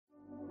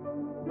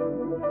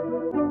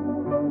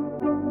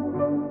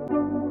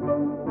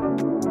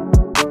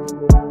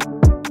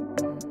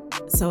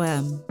So,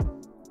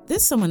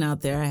 there's someone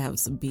out there I have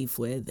some beef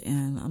with,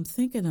 and I'm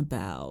thinking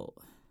about,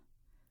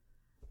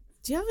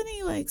 do you have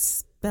any, like,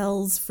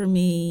 spells for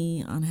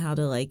me on how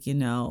to, like,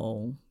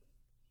 handle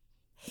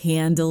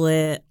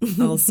it,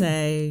 I'll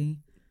say?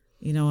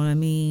 You know what I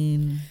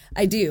mean?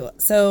 I do.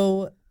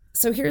 So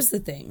here's the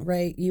thing,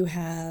 right? You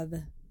have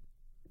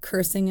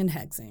cursing and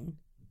hexing,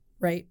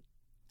 right?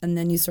 And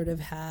then you sort of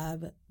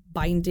have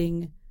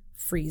binding,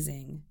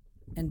 freezing,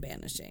 and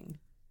banishing.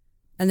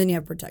 And then you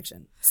have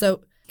protection.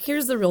 So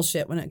here's the real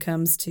shit when it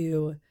comes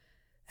to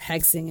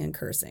hexing and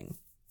cursing.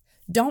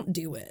 Don't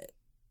do it.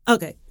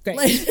 Okay, great.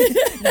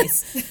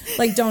 Nice.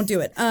 Like, don't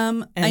do it.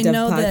 I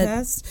know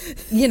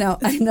that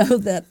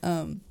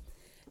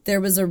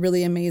there was a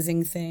really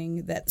amazing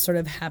thing that sort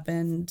of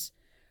happened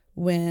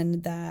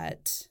when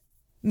that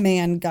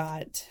man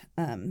got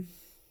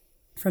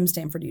from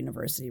Stanford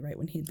University, right?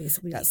 When he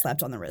basically got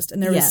slapped on the wrist.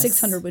 And there were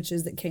 600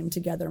 witches that came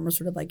together and were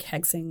sort of like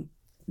hexing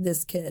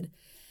this kid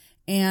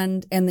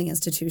and the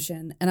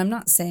institution. And I'm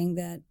not saying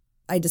that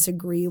I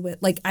disagree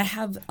with, like, I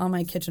have on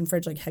my kitchen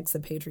fridge, like, hex the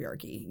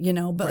patriarchy,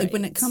 but like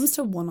when it comes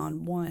to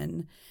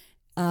one-on-one,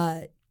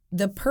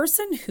 the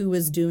person who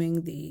is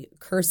doing the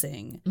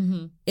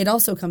cursing, it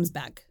also comes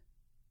back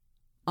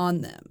on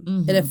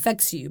them. It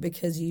affects you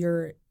because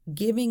you're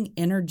giving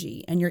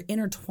energy and you're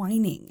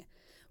intertwining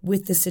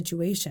with the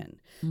situation.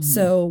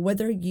 So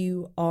whether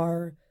you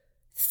are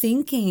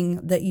thinking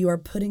that you are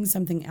putting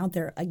something out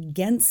there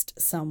against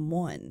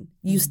someone,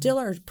 you still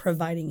are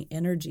providing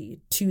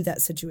energy to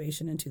that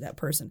situation and to that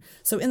person.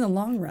 So in the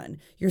long run,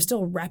 you're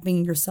still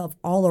wrapping yourself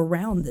all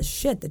around the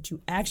shit that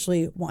you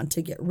actually want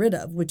to get rid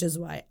of, which is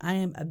why I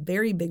am a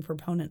very big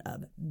proponent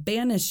of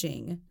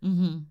banishing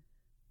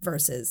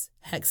versus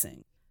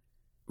hexing.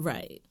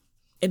 Right.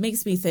 It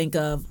makes me think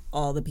of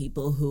all the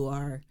people who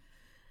are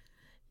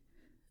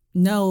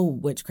no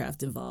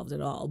witchcraft involved at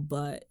all,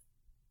 but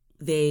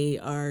they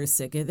are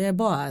sick of their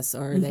boss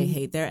or they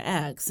hate their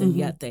ex, and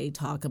yet they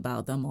talk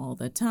about them all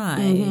the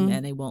time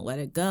and they won't let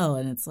it go.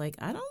 And it's like,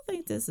 I don't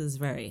think this is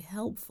very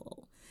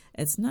helpful.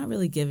 It's not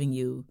really giving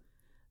you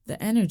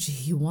the energy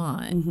you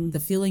want. The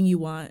feeling you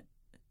want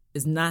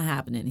is not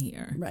happening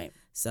here. Right.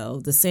 So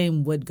the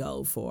same would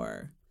go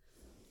for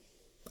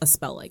a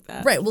spell like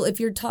that. Right. Well, if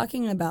you're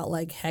talking about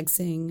like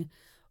hexing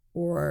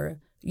or,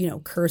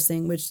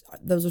 cursing, which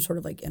those are sort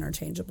of like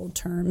interchangeable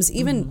terms,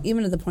 even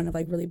to the point of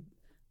like really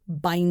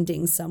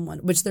binding someone,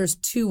 which there's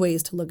two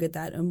ways to look at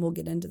that, and we'll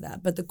get into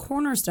that. But the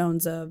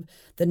cornerstones of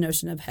the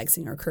notion of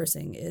hexing or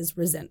cursing is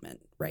resentment,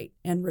 right?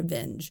 And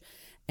revenge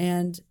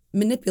and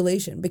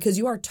manipulation, because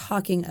you are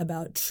talking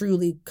about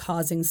truly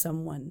causing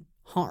someone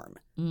harm,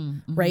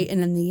 right?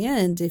 And in the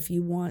end, if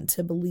you want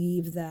to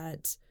believe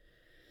that,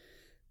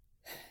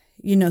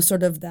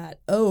 sort of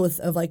that oath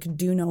of like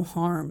do no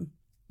harm,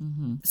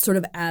 sort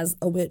of as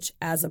a witch,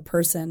 as a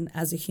person,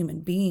 as a human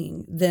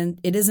being, then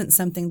it isn't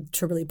something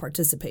to really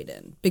participate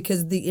in,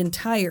 because the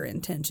entire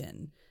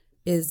intention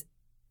is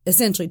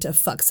essentially to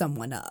fuck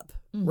someone up,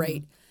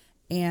 right?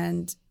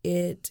 And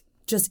it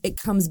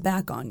comes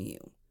back on you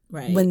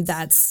when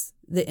that's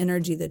the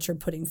energy that you're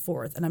putting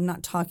forth. And I'm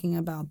not talking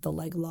about the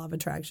like law of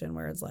attraction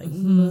where it's like,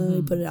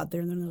 you put it out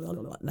there and then blah,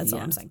 blah, blah. That's all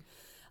I'm saying.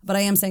 But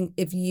I am saying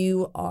if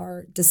you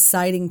are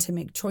deciding to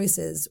make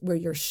choices where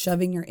you're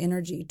shoving your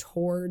energy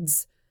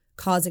towards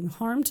causing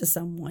harm to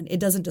someone, it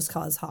doesn't just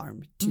cause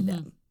harm to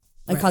them.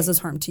 It causes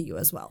harm to you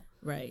as well.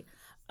 Right.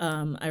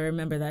 I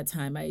remember that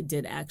time I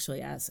did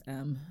actually ask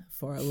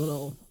for a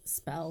little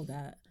spell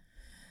that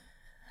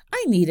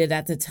I needed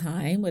at the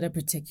time with a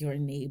particular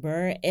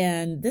neighbor.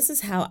 And this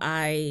is how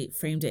I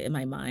framed it in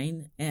my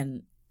mind.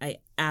 And I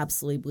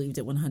absolutely believed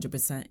it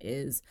 100%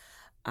 is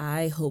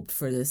I hoped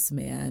for this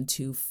man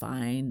to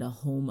find a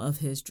home of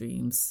his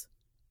dreams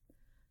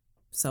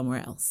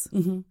somewhere else.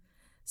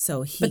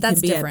 So he can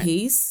be at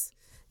peace.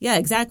 Yeah,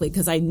 exactly.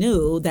 Because I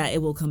knew that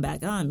it will come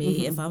back on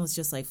me. If I was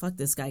just like, fuck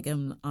this guy, get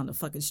him on the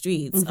fucking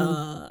streets.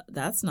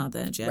 That's not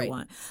the energy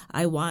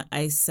I want.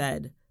 I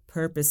said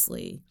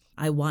purposely,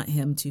 I want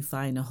him to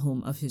find a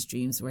home of his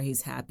dreams where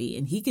he's happy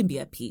and he can be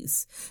at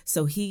peace.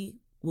 So he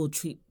will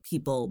treat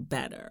people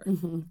better.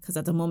 Because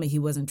at the moment he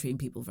wasn't treating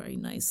people very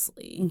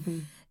nicely.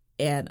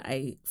 And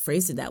I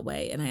phrased it that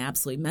way, and I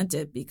absolutely meant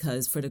it,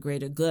 because for the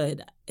greater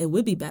good, it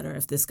would be better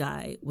if this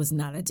guy was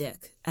not a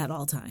dick at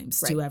all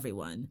times to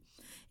everyone.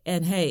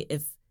 And hey,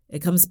 if it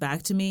comes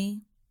back to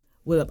me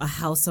with a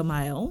house of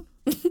my own,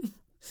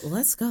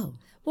 let's go.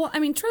 Well, I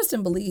mean, trust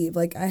and believe.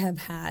 Like, I have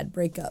had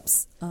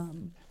breakups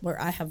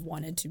where I have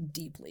wanted to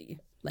deeply,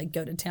 like,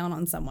 go to town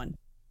on someone.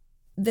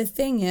 The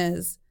thing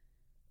is,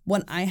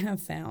 what I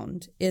have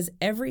found is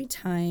every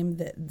time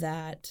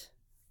that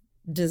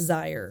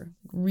desire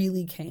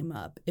really came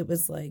up, it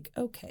was like,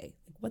 okay,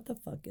 what the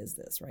fuck is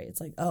this, right? It's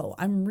like, oh,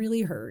 I'm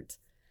really hurt.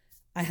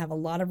 I have a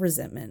lot of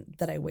resentment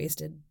that I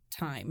wasted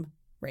time,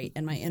 right,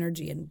 and my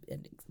energy and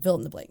fill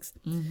in the blanks.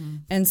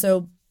 And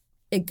so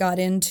it got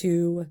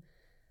into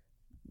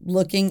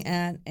looking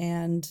at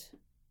and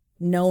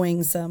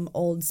knowing some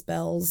old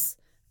spells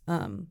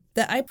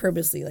that I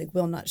purposely like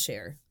will not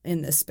share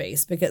in this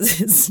space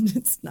because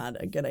it's not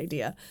a good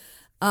idea.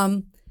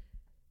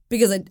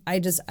 Because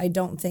I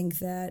don't think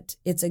that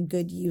it's a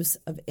good use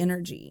of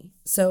energy.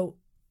 So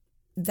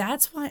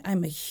that's why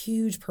I'm a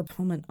huge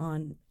proponent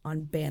on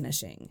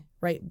banishing,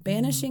 right?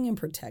 Banishing and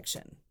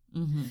protection.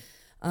 Mm-hmm.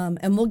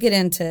 And we'll get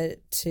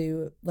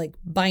into like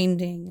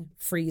binding,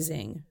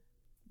 freezing,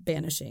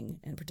 banishing,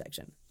 and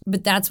protection.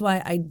 But that's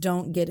why I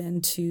don't get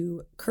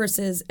into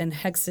curses and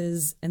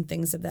hexes and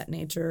things of that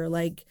nature.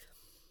 Like,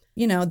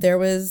 you know, there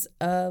was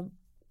a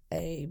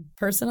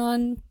person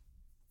on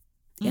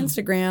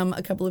Instagram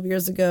a couple of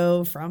years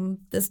ago from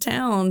this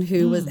town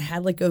who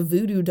had like a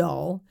voodoo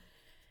doll.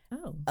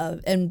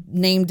 And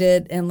named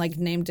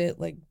it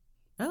like.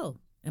 Oh,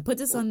 and put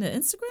this on the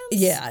Instagram?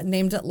 Yeah,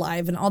 named it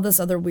live and all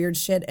this other weird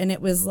shit. And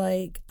it was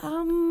like,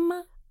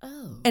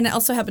 Oh. And it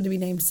also happened to be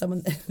named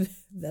someone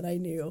that I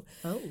knew.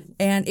 Oh.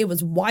 And it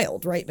was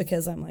wild, right?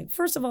 Because I'm like,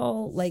 first of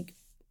all, like,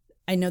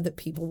 I know that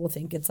people will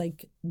think it's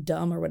like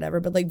dumb or whatever,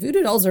 but like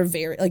voodoo dolls are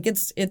very, like,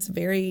 it's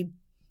very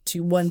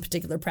to one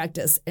particular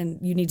practice and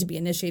you need to be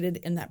initiated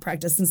in that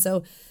practice. And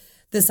so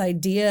this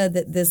idea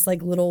that this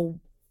like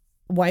little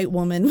white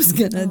woman was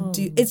gonna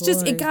do, it's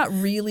just, it got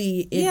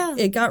really,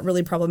 it got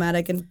really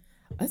problematic. And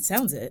that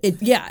sounds it.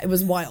 It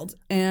was wild.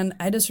 And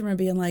I just remember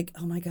being like,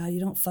 oh my God, you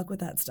don't fuck with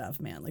that stuff,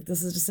 man. Like,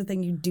 this is just a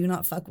thing you do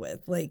not fuck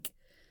with. Like,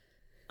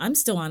 I'm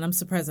still on. I'm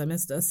surprised I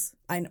missed this.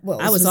 I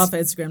was off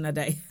Instagram that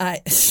day.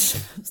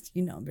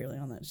 I'm barely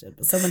on that shit.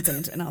 But someone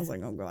sent it and I was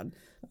like, oh God.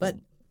 But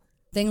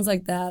things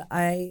like that,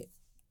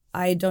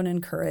 I don't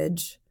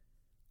encourage,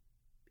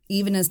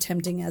 even as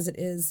tempting as it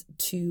is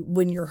to,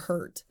 when you're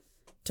hurt,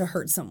 to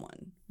hurt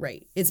someone,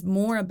 right? It's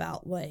more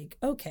about like,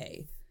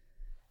 okay,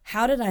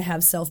 how did I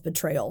have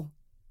self-betrayal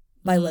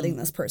by letting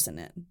this person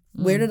in?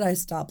 Where did I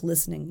stop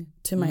listening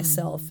to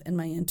myself and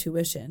my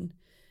intuition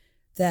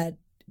that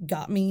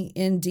got me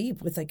in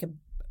deep with like a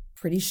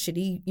pretty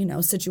shitty, you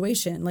know,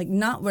 situation? Like,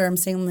 not where I'm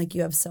saying like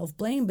you have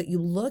self-blame, but you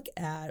look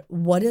at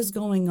what is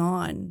going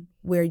on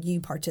where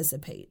you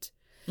participate.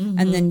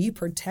 And then you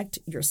protect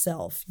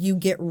yourself. You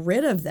get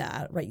rid of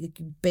that, right? You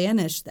can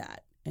banish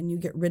that and you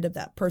get rid of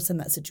that person,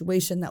 that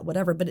situation, that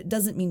whatever. But it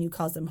doesn't mean you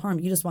cause them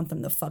harm. You just want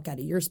them the fuck out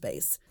of your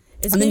space.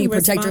 And then you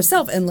protect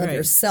yourself and love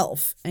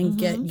yourself and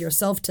get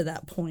yourself to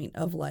that point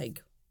of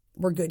like,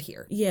 we're good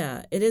here.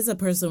 Yeah, it is a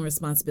personal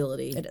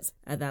responsibility. It is.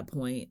 At that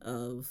point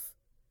of,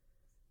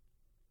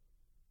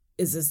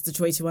 is this the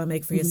choice you want to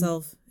make for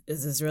yourself?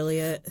 Is this really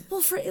it?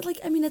 Well, for like,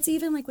 I mean, it's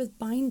even like with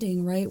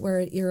binding, right? Where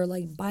you're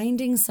like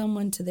binding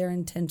someone to their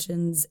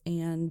intentions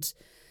and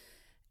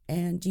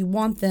you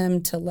want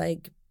them to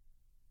like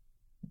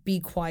be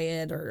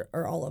quiet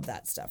or all of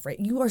that stuff, right?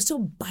 You are still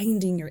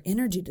binding your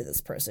energy to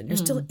this person. You're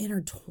still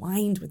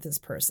intertwined with this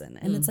person.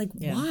 And it's like,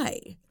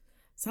 why?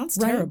 Sounds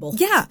terrible.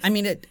 Yeah. I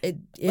mean, it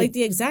like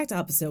the exact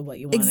opposite of what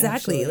you want.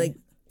 Exactly. Actually. Like,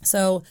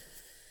 so,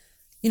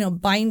 you know,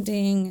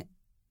 binding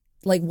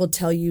like will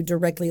tell you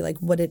directly like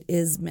what it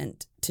is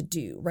meant to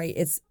do, right?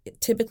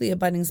 Typically a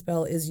binding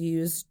spell is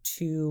used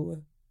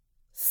to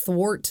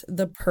thwart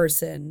the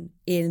person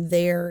in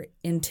their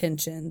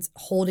intentions,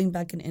 holding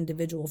back an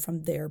individual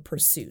from their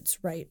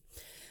pursuits, right?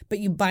 But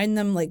you bind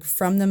them like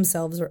from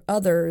themselves or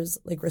others,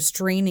 like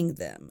restraining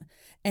them.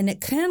 And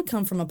it can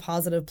come from a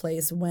positive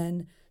place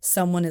when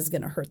someone is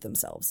going to hurt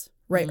themselves,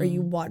 right? Or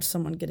you watch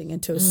someone getting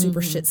into a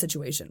super shit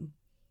situation.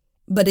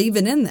 But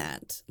even in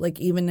that, like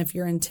even if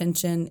your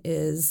intention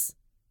is,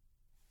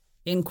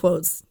 in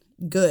quotes,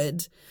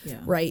 good,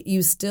 right?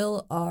 You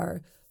still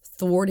are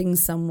thwarting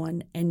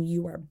someone and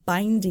you are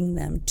binding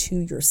them to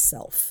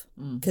yourself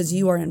because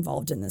you are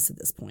involved in this at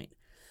this point.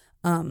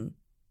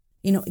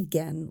 You know,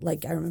 again,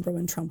 like I remember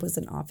when Trump was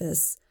in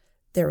office,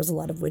 there was a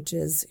lot of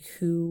witches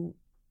who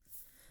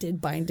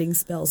did binding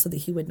spells so that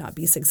he would not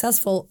be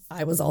successful.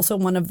 I was also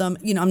one of them.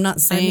 You know, I'm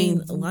not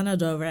saying... I mean, Lana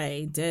Del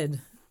Rey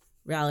did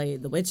rally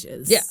the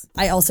witches. Yeah,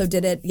 I also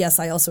did it. Yes,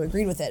 I also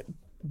agreed with it.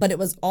 But it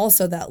was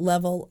also that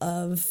level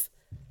of...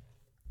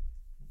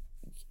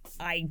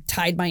 I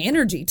tied my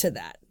energy to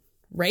that,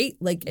 right?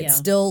 Like it's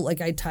still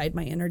like I tied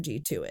my energy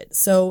to it.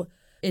 So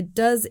it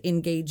does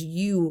engage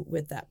you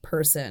with that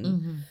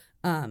person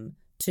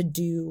to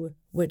do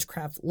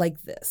witchcraft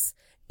like this.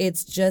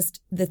 It's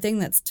just the thing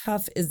that's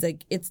tough is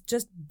like it's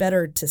just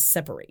better to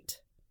separate,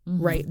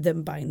 right,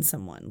 than bind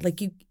someone. Like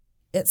you,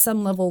 at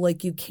some level,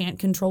 like you can't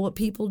control what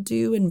people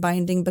do, and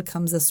binding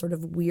becomes a sort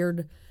of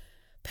weird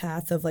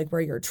path of like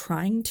where you're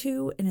trying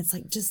to, and it's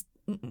like just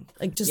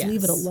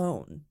leave it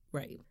alone,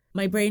 right?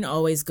 My brain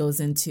always goes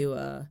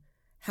into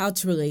how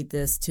to relate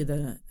this to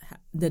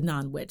the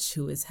non-witch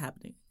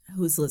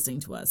who's listening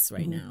to us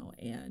right now.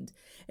 And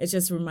it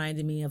just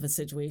reminded me of a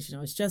situation I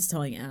was just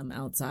telling Em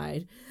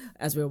outside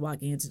as we were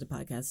walking into the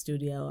podcast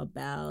studio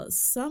about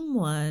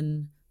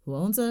someone who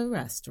owns a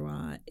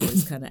restaurant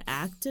is kind of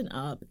acting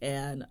up.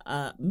 And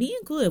me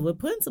included, we're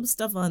putting some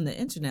stuff on the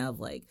internet of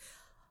like,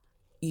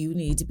 you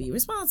need to be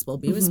responsible,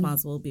 be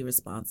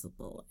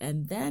responsible.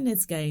 And then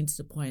it's getting to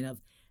the point of,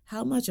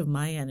 how much of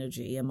my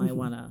energy am I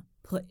want to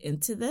put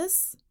into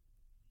this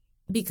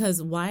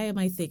Because why am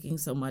I thinking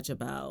so much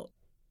about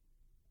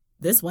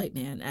this white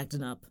man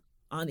acting up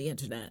on the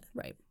internet?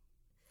 Right.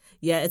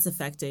 Yeah, it's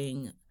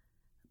affecting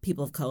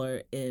people of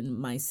color in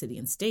my city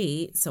and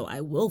state, so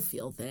I will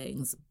feel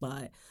things.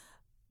 But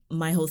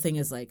my whole thing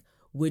is like,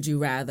 would you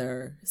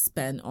rather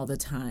spend all the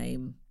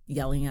time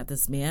yelling at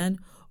this man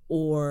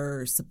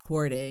or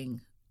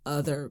supporting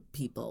other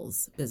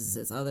people's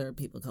businesses, other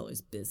people of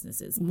color's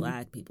businesses,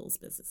 Black people's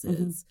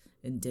businesses,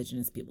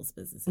 Indigenous people's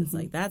businesses?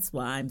 Like, that's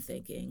what I'm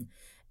thinking.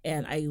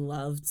 And I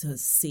love to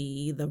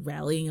see the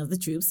rallying of the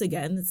troops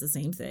again. It's the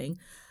same thing.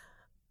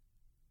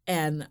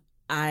 And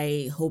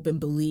I hope and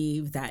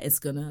believe that it's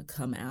going to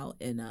come out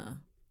in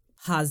a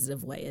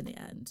positive way in the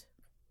end.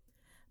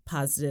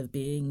 Positive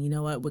being, you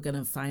know what, we're going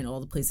to find all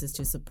the places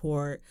to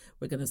support.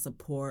 We're going to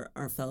support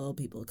our fellow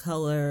people of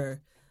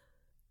color.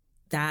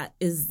 That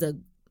is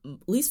the,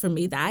 at least for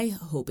me, that I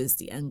hope is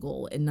the end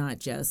goal, and not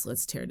just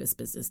let's tear this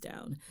business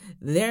down.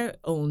 Their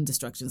own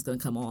destruction is going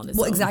to come on its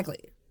own. Exactly.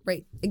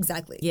 Right.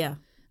 Exactly. Yeah.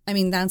 I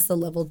mean, that's the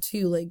level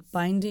too. Like,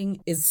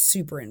 binding is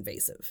super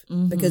invasive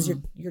because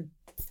you're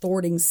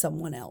thwarting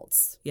someone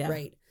else. Yeah.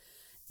 Right.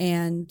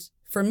 And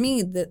for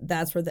me,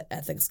 that's where the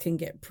ethics can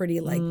get pretty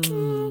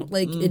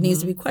it needs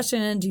to be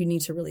questioned. You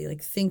need to really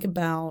like think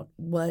about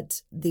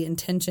what the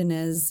intention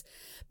is.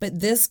 But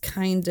this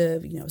kind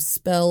of,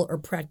 spell or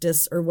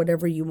practice or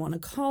whatever you want to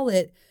call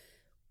it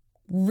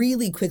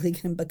really quickly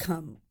can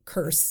become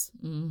curse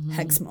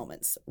hex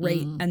moments,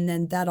 right? And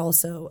then that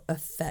also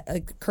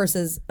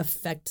curses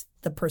affect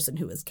the person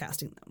who is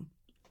casting them.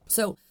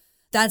 So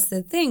that's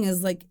the thing,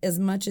 is like, as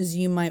much as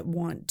you might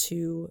want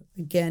to,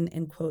 again,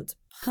 in quotes,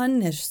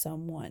 punish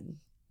someone,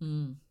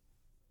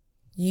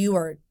 you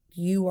are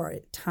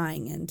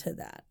tying into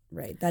that,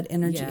 right? That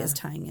energy is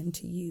tying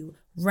into you,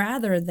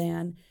 rather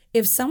than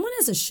if someone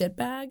is a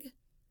shitbag,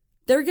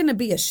 they're going to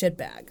be a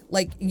shitbag.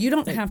 Like, you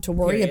don't have to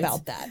worry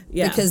about that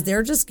because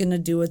they're just going to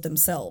do it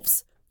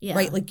themselves,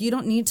 right? Like, you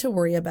don't need to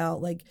worry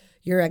about like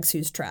your ex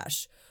who's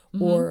trash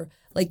or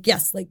like,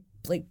 yes, like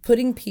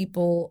putting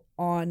people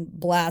on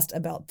blast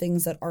about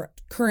things that are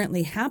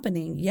currently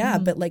happening. Yeah.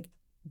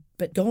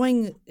 But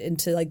going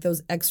into like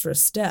those extra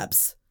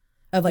steps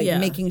of like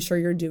making sure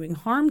you're doing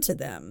harm to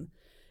them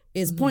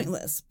is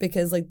pointless,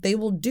 because like they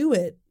will do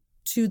it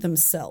to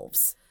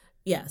themselves.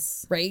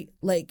 Yes. Right?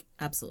 Like,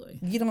 absolutely.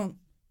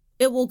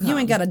 It will come. You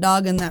ain't got a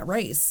dog in that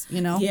race,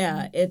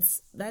 Yeah,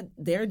 it's that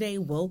their day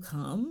will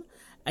come.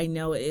 I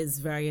know it is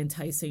very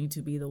enticing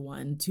to be the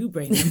one to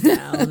bring them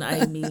down.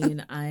 I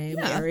mean, I'm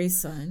Aries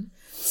sun,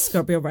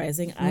 Scorpio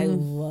rising. I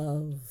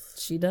love.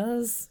 She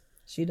does,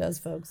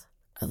 folks.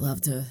 I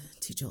love to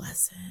teach a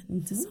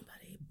lesson to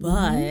somebody,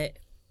 but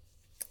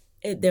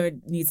there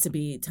needs to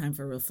be time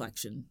for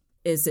reflection.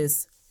 Is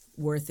this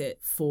worth it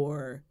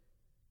for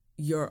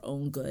your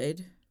own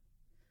good?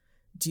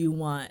 Do you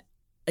want,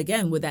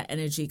 again, with that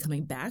energy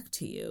coming back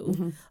to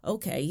you,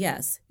 okay,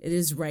 yes, it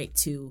is right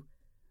to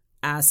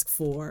ask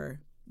for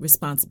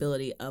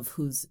responsibility of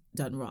who's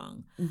done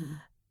wrong.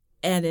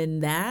 And in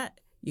that,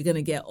 you're going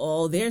to get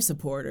all their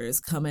supporters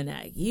coming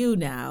at you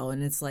now.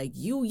 And it's like,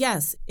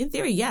 yes, in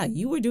theory,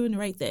 you were doing the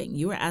right thing.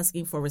 You were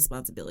asking for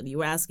responsibility. You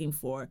were asking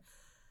for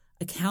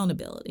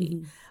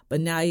accountability.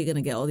 But now you're going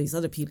to get all these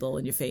other people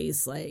in your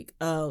face like,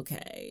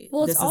 okay.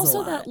 Well, it's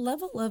also that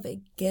level of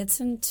it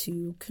gets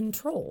into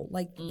control.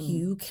 Like,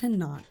 you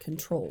cannot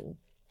control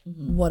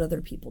what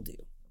other people do,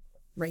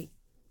 right?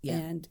 Yeah.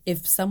 And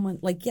if someone,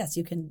 like, yes,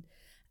 you can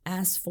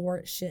ask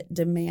for shit,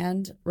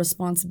 demand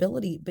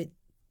responsibility, but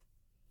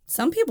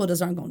some people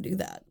just aren't going to do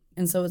that.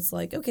 And so it's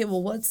like, okay,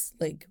 well, what's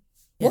like,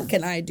 what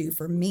can I do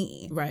for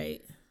me?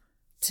 Right.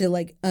 To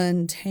like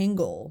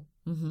untangle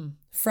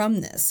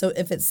from this. So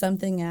if it's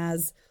something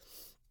as,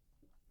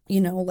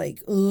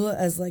 like,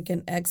 as like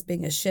an ex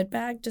being a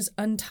shitbag, just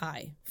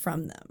untie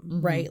from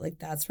them, right? Like,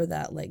 that's where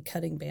that like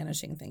cutting,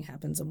 banishing thing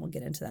happens, and we'll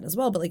get into that as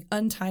well. But like,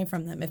 untie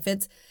from them. If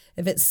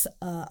it's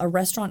a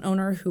restaurant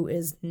owner who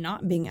is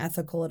not being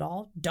ethical at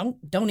all,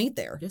 don't eat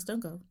there. Just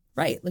don't go.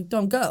 Right. Like,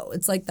 don't go.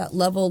 It's like that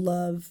level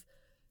of,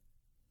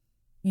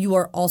 you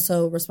are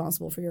also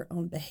responsible for your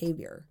own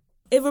behavior.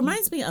 It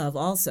reminds me of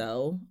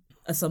also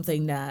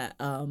something that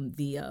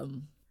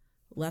the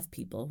left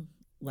people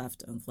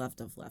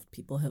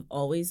have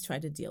always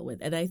tried to deal with.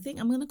 And I think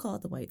I'm going to call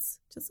it the whites.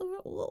 Just a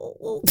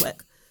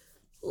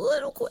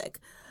little quick.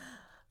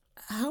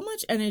 How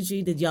much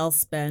energy did y'all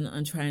spend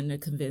on trying to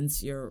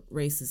convince your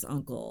racist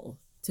uncle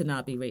to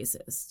not be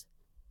racist?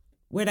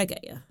 Where'd I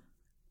get you?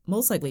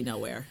 Most likely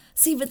nowhere.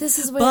 See, but this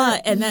is where...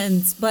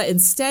 But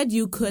instead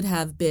you could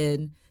have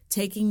been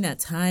taking that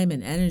time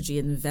and energy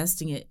and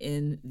investing it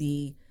in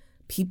the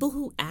people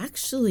who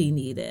actually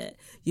need it.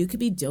 You could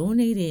be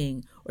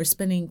donating or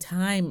spending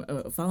time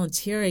or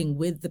volunteering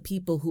with the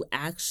people who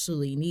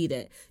actually need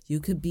it. You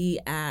could be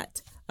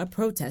at a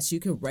protest. You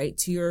could write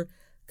to your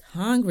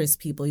Congress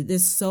people.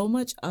 There's so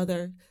much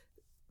other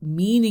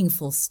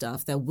meaningful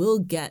stuff that will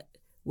get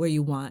where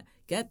you want,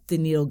 get the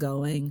needle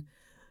going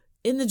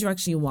in the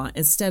direction you want,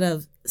 instead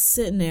of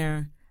sitting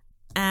there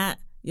at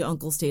your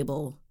uncle's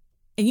table.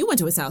 And you went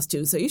to his house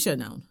too, so you should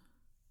have known.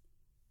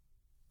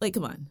 Like,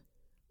 come on.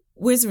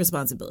 Where's the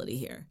responsibility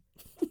here?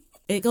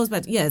 It goes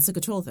back to, it's a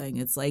control thing.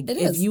 It's like,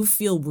 if you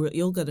feel,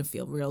 you're going to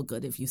feel real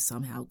good if you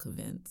somehow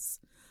convince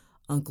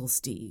Uncle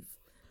Steve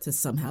to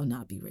somehow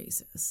not be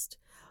racist.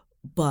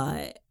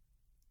 But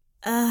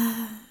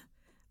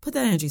put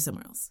that energy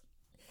somewhere else.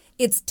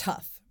 It's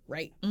tough,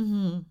 right?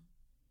 Mm-hmm.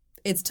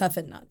 It's tough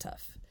and not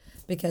tough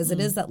because it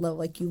is that level.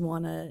 Like you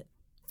want to,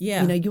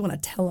 Yeah. you know, you want to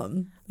tell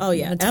them. Oh,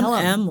 yeah.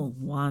 M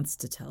wants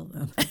to tell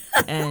them.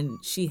 And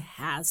she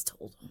has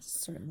told them.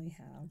 Certainly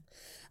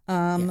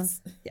have.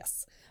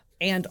 Yes.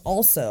 And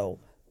also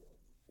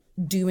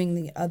doing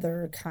the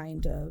other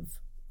kind of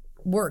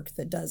work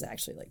that does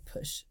actually like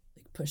push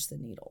the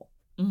needle.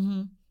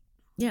 Mm-hmm.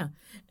 Yeah.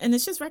 And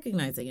it's just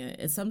recognizing it.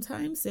 And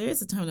sometimes there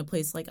is a time and a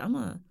place like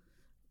M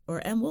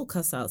will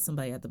cuss out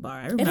somebody at the bar.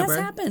 I remember. It has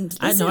happened.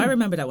 Listen, I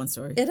remember that one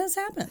story. It has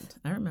happened.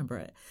 I remember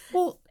it.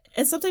 Well,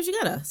 and sometimes you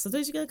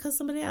gotta cuss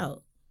somebody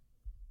out.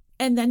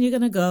 And then you're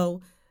gonna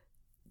go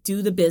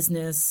do the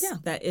business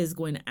that is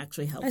going to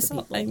actually help the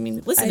people. I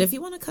mean, listen, if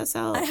you want to cuss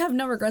out, I have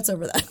no regrets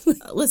over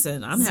that.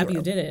 listen, I'm happy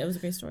you did it. It was a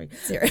great story.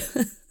 Zero.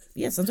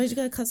 Yeah, sometimes you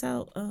gotta cuss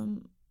out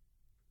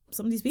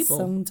some of these people.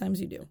 Sometimes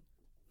you do.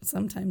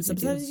 Sometimes you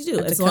do.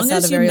 As long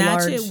as you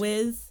match it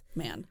with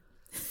man.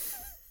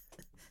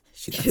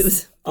 She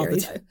does all the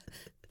time.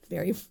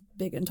 Very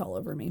big and tall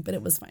over me, but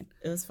it was fine.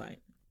 It was fine.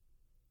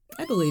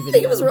 I believe in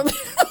you. It was real.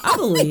 I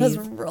believe it was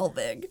real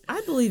big.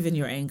 I believe in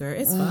your anger.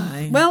 It's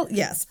fine. Well,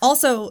 yes.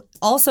 Also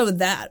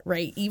that,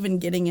 right? Even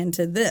getting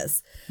into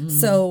this.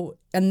 So,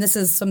 and this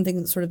is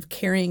something sort of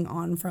carrying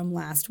on from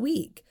last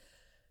week.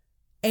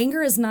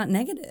 Anger is not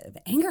negative.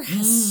 Anger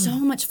has so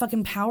much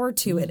fucking power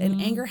to it,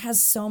 and anger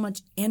has so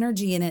much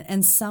energy in it.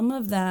 And some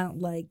of that,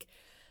 like,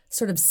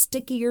 sort of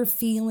stickier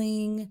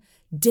feeling,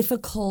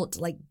 difficult,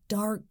 like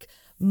dark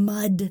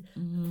mud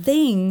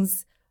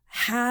things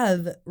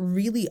have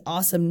really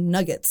awesome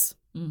nuggets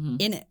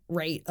in it,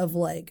 right? Of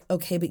like,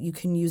 okay, but you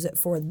can use it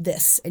for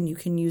this and you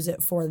can use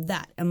it for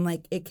that. And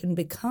like, it can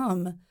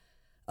become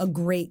a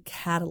great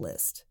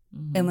catalyst.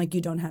 And like,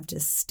 you don't have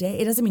to stay.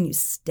 It doesn't mean you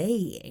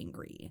stay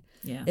angry.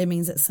 Yeah. It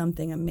means that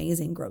something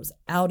amazing grows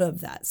out of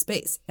that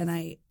space.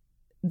 And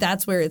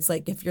that's where it's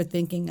like, if you're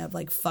thinking of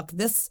like, fuck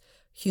this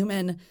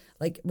human,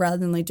 like rather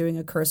than like doing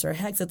a curse or a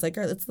hex, it's like,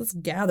 all right, let's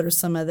gather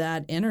some of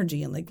that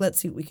energy and like, let's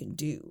see what we can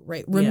do,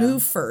 right?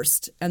 Remove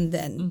first and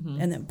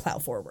then plow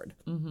forward.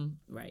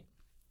 Right.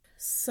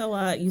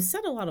 So you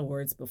said a lot of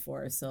words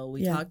before. So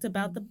we talked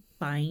about the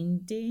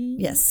binding.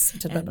 Yes, we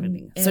talked about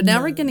binding. So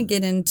now we're going to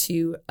get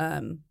into,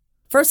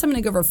 first I'm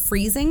going to go over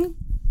freezing.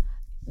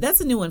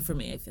 That's a new one for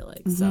me, I feel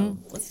like. So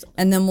let's do it.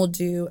 And then we'll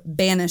do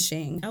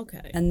banishing.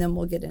 Okay. And then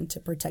we'll get into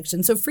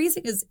protection. So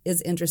freezing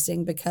is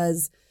interesting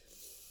because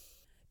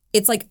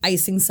it's like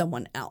icing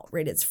someone out,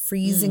 right? It's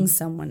freezing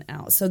someone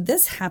out. So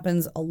this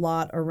happens a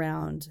lot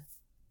around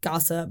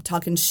gossip,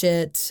 talking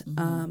shit,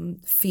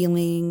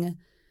 feeling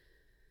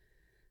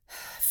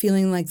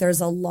like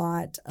there's a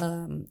lot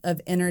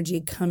of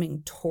energy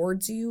coming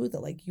towards you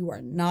that like you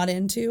are not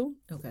into.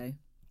 Okay.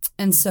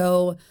 And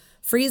so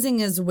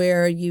freezing is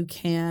where you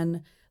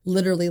can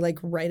literally like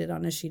write it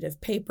on a sheet of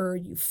paper,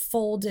 you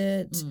fold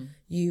it,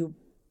 you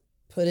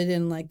put it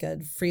in like a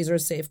freezer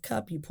safe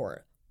cup, you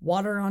pour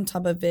water on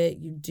top of it,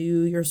 you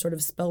do your sort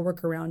of spell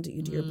work around it,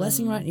 you do your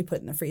blessing around it, and you put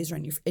it in the freezer,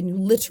 and you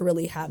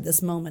literally have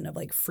this moment of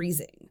like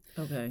freezing.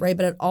 Okay. Right?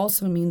 But it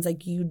also means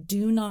like you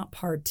do not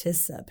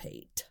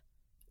participate.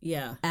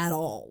 Yeah. At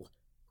all.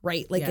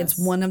 Right? Like it's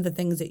one of the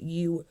things that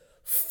you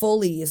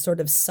fully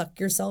sort of suck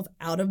yourself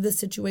out of the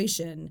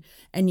situation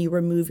and you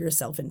remove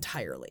yourself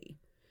entirely.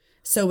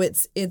 So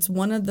it's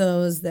one of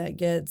those that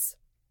gets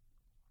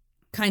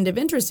kind of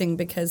interesting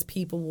because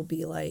people will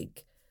be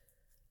like,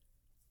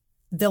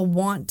 they'll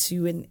want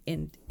to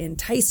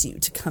entice you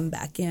to come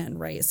back in,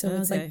 right? So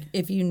it's like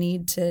if you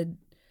need to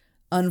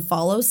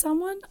unfollow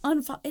someone,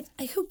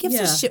 who gives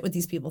a shit what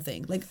these people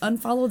think? Like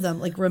unfollow them,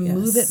 like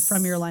remove it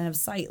from your line of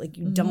sight. Like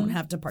you don't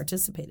have to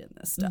participate in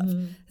this stuff.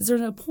 Is there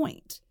no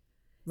point?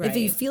 Right. If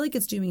you feel like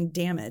it's doing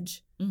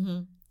damage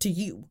to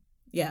you,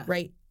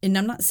 right? And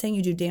I'm not saying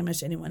you do damage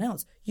to anyone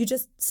else. You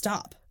just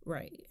stop.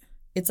 Right.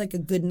 It's like a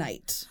good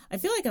night. I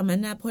feel like I'm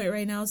in that point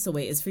right now. So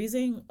wait, is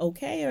freezing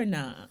okay or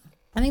not?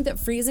 I think that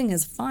freezing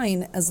is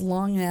fine as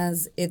long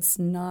as it's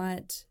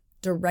not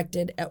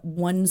directed at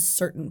one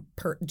certain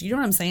do you know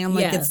what I'm saying?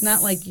 Like it's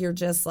not like you're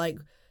just like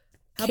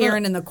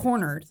Karen in the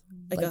corner.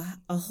 Like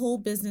a whole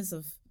business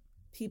of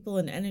people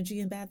and energy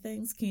and bad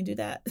things. Can you do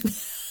that?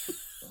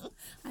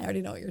 I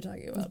already know what you're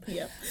talking about.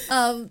 Yeah.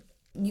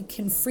 You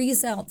can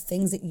freeze out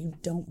things that you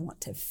don't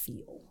want to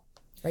feel.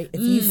 Right?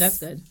 If you that's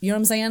good. You know what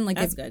I'm saying? Like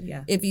that's good,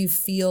 yeah. If you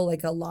feel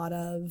like a lot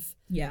of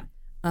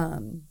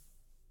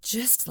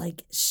just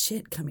like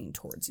shit coming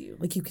towards you.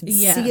 Like you can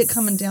see it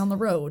coming down the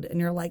road and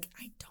you're like,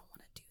 I don't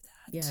want to do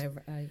that.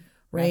 Yeah, I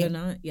rather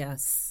not.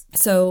 Yes.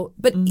 So,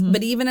 but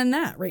even in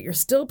that, right, you're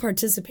still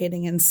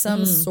participating in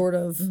some sort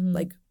of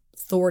like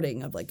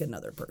thwarting of like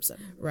another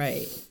person.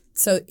 Right.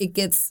 So it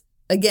gets,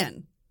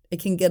 again, it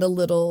can get a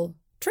little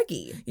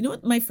tricky. You know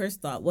what my first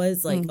thought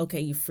was? Like, okay,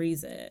 you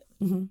freeze it.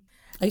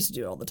 I used to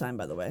do it all the time,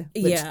 by the way.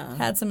 Which Yeah.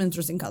 had some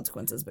interesting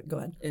consequences, but go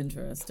ahead.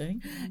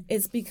 Interesting.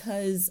 It's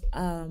because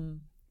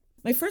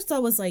my first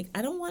thought was like,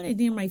 I don't want it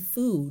near my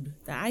food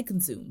that I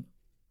consume.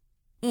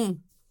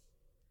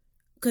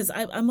 Because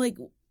I'm like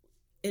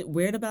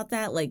weird about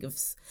that. Like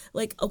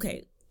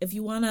okay, if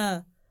you want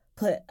to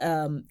put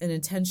an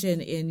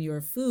intention in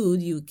your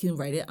food, you can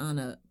write it on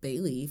a bay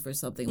leaf or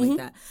something like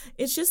that.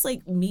 It's just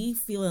like me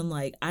feeling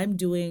like I'm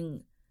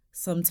doing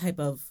some type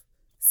of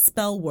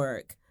spell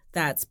work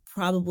that's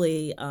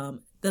probably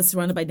that's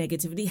surrounded by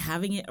negativity.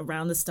 Having it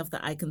around the stuff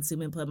that I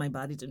consume and put in my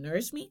body to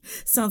nourish me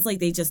sounds like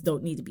they just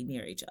don't need to be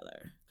near each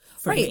other.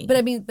 Right. Me. But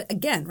I mean,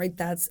 again, right,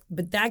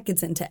 that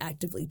gets into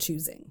actively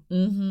choosing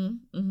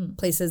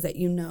places that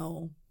you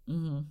know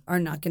are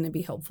not going to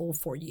be helpful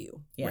for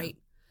you, right?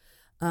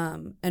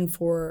 And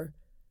for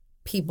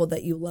people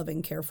that you love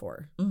and care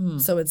for.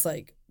 So it's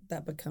like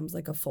that becomes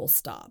like a full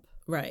stop.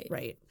 Right.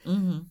 Right.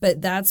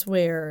 But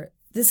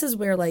this is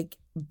where like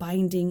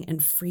binding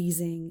and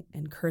freezing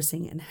and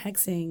cursing and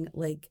hexing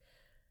like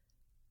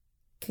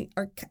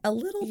are a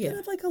little bit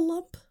of like a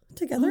lump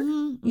together,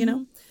 you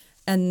know?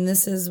 And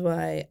this is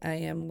why I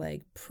am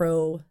like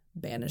pro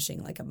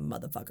banishing like a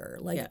motherfucker.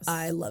 Like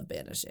I love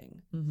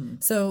banishing.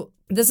 So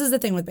this is the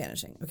thing with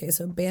banishing. Okay,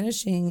 so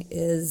banishing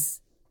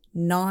is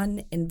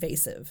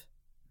non-invasive,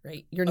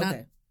 right? You're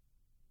not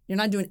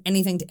doing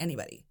anything to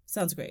anybody.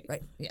 Sounds great.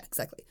 Right. Yeah,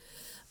 exactly.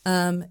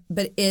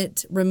 But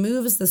it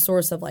removes the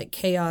source of like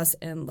chaos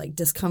and like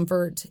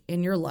discomfort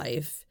in your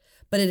life,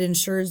 but it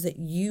ensures that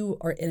you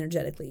are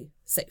energetically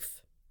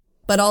safe,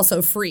 but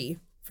also free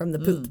from the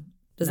poop.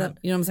 Does that,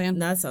 you know what I'm saying?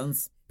 That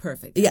sounds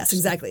perfect. Yes, actually.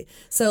 exactly.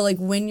 So like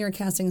when you're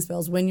casting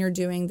spells, when you're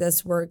doing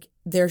this work,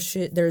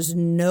 there's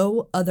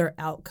no other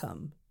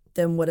outcome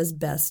than what is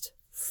best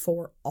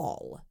for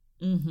all.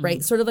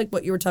 Right? Sort of like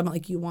what you were talking about,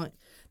 like you want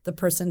the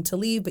person to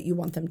leave, but you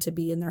want them to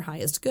be in their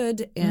highest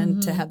good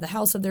and to have the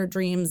house of their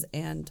dreams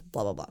and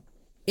blah, blah, blah.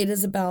 It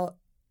is about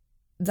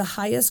the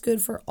highest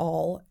good for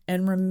all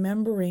and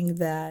remembering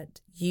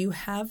that you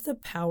have the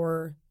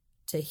power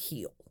to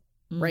heal,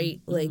 right?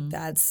 Like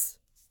that's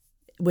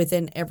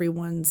within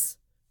everyone's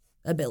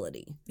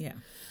ability. Yeah.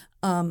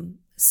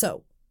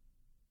 So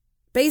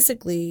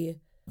basically,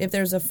 if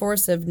there's a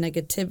force of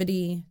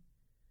negativity,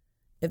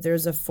 if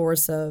there's a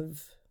force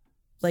of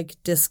like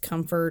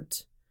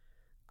discomfort,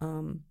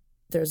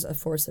 there's a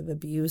force of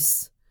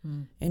abuse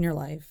in your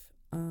life,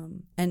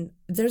 and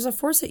there's a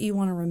force that you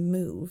want to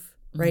remove,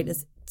 right?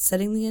 It's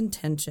setting the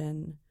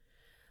intention.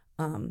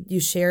 You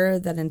share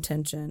that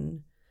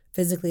intention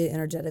physically,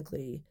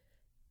 energetically,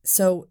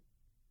 so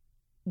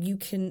you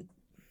can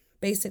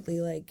basically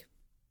like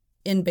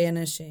in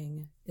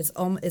banishing,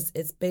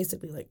 it's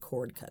basically like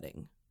cord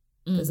cutting.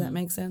 Does that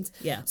make sense?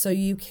 Yeah. So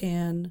you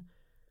can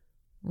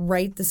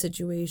write the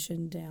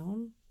situation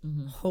down,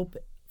 hope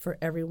for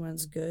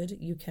everyone's good.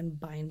 You can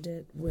bind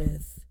it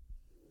with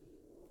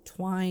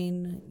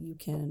twine. You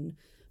can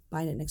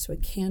bind it next to a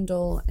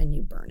candle and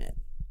you burn it.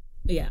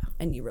 Yeah.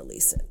 And you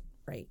release it,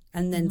 right?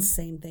 And then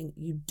same thing,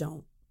 you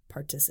don't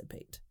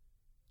participate.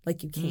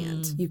 Like you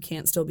can't. You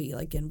can't still be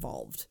like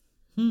involved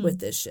with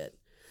this shit.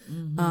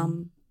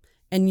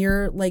 And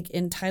you're like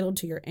entitled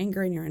to your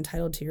anger and you're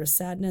entitled to your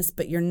sadness,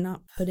 but you're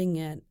not putting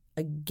it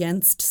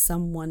against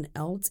someone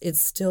else. It's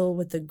still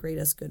with the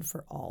greatest good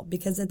for all.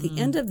 Because at the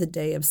end of the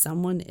day, if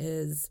someone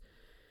is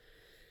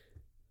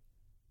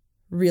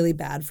really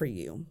bad for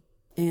you,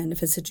 and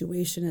if a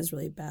situation is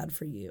really bad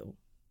for you,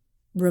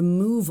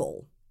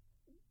 removal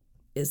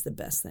is the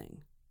best thing,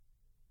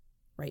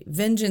 right?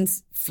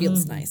 Vengeance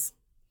feels nice.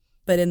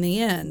 But in the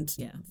end,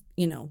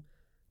 you know,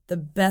 the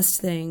best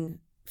thing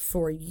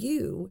for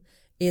you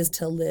is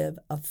to live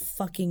a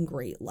fucking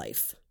great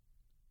life.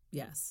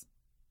 Yes.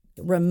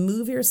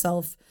 Remove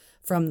yourself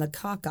from the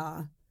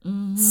caca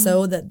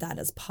so that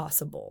is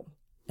possible.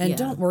 And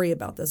don't worry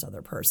about this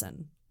other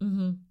person.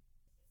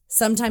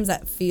 Sometimes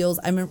that feels,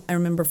 I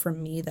remember for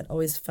me, that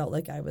always felt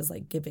like I was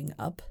like giving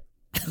up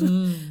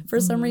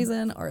for some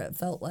reason, or it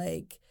felt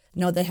like,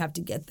 no, they have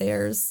to get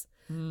theirs.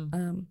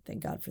 Thank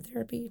God for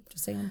therapy,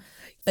 just saying.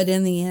 But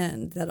in the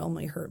end, that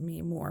only hurt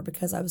me more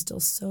because I was still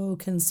so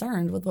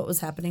concerned with what was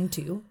happening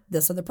to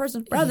this other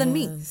person rather than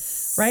me,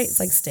 right?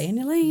 It's like stay in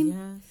your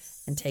lane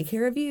and take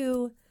care of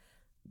you.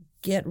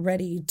 Get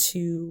ready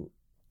to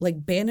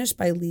like banish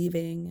by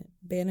leaving,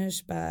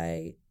 banish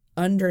by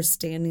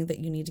understanding that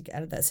you need to get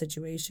out of that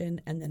situation,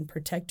 and then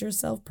protect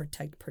yourself,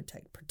 protect,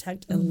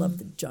 and love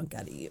the junk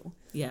out of you.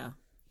 Yeah.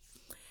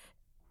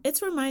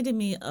 It's reminded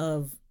me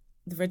of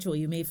the ritual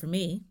you made for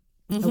me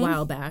a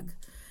while back,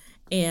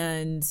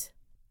 and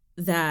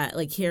that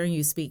like hearing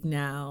you speak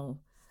now,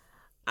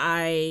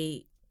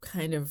 I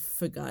kind of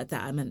forgot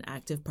that I'm an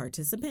active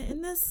participant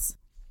in this.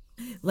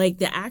 Like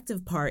the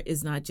active part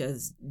is not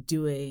just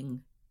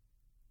doing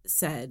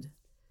said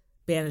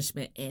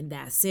banishment and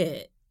that's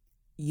it.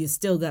 You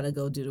still got to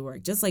go do the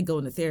work. Just like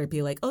going to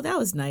therapy, like, oh, that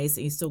was nice.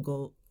 And you still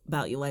go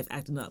about your life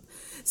acting up.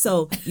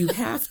 So you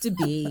have to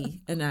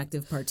be an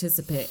active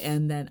participant.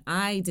 And then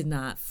I did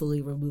not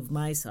fully remove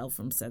myself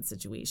from said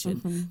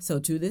situation. So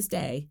to this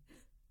day,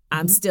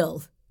 I'm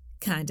still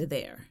kind of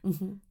there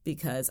Mm-hmm.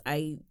 because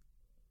I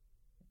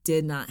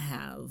did not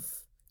have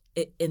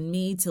it in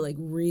me to like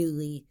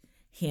really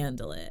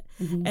handle it.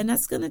 Mm-hmm. And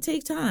that's going to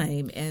take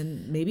time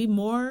and maybe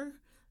more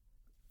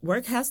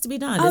work has to be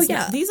done. Oh, It's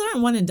yeah. These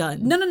aren't one and done.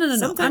 No.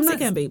 Sometimes they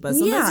can be, but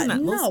sometimes they're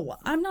not. No,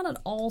 I'm not at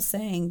all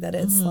saying that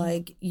it's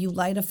like you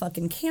light a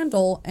fucking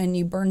candle and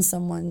you burn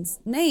someone's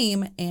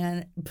name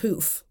and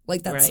poof.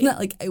 Like that's Right. not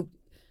like,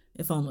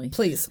 If only.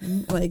 please,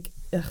 like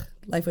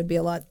life would be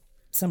a lot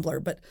simpler.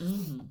 But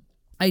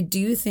I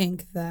do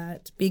think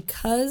that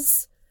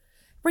because,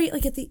 right,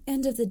 like at the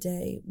end of the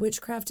day,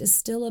 witchcraft is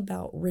still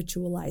about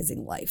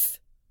ritualizing life,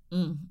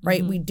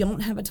 right? We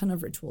don't have a ton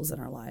of rituals in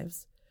our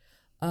lives.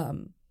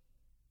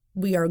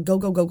 We are go,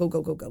 go, go, go,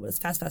 go, go, go. But it's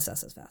fast, fast,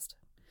 fast, fast, fast.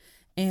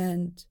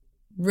 And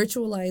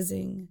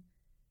ritualizing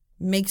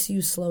makes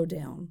you slow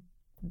down.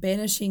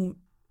 Banishing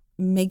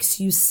makes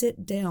you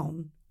sit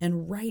down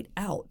and write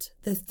out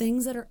the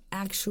things that are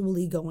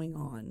actually going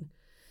on.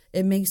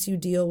 It makes you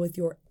deal with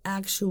your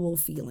actual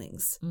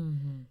feelings.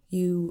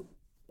 You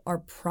are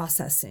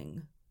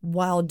processing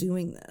while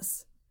doing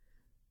this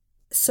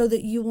so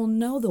that you will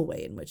know the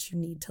way in which you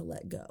need to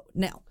let go.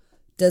 Now,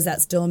 does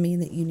that still mean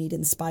that you need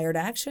inspired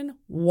action?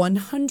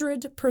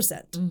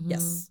 100%.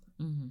 Yes.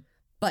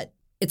 But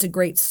it's a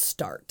great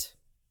start,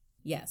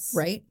 Yes.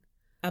 right?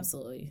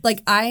 Absolutely.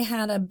 Like I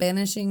had a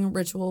banishing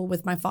ritual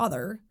with my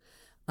father.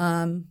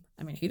 I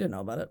mean, he didn't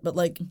know about it, but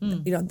like,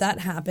 you know, that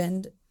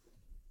happened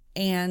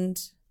and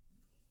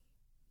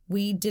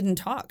we didn't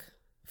talk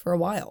for a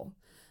while.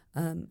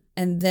 And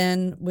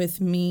then with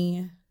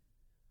me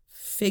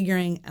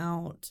figuring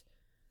out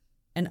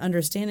and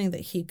understanding that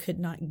he could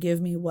not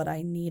give me what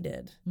I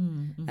needed.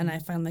 And I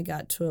finally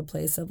got to a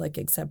place of like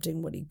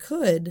accepting what he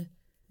could.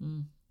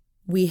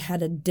 We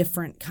had a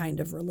different kind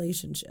of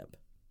relationship.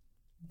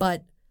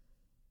 But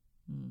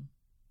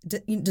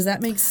does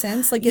that make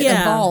sense? Like it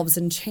evolves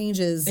and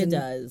changes. It and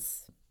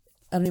does.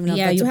 I don't even know if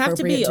Yeah, that's you have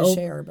to appropriate be to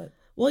share, but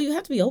Well, you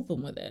have to be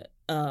open with it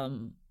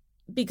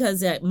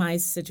because my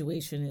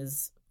situation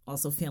is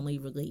also family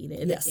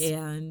related. Yes.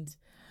 And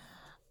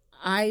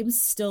I'm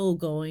still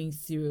going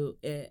through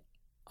it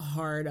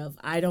hard of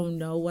I don't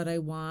know what I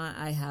want.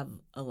 I have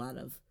a lot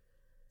of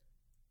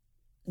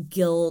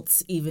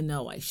guilt, even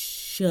though I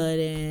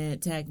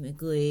shouldn't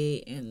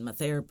technically. And my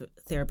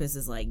therapist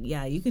is like,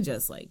 yeah, you can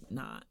just like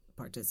not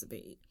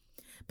participate.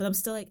 But I'm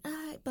still like,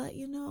 but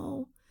you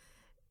know,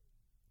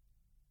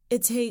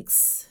 it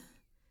takes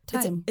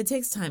time. It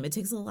takes time. It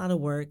takes a lot of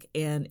work,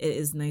 and it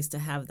is nice to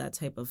have that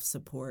type of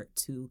support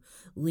to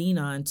lean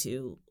on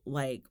to,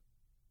 like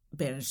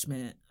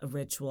banishment, a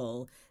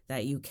ritual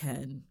that you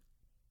can.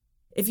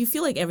 If you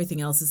feel like everything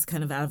else is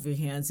kind of out of your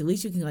hands, at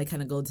least you can like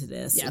kind of go to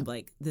this and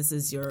like this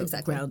is your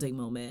grounding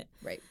moment,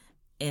 right?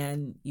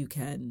 And you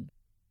can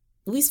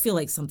at least feel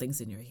like something's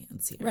in your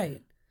hands here,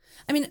 right?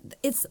 I mean,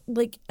 it's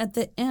like at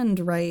the end,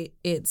 right?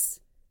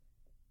 It's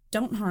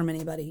don't harm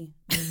anybody.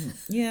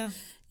 Yeah,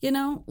 you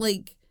know,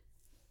 like.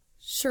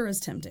 Sure is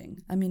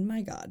tempting. I mean,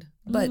 my God.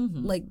 But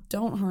like,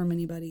 don't harm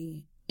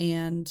anybody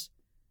and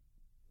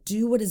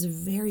do what is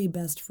very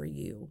best for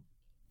you.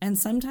 And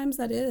sometimes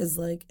that is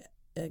like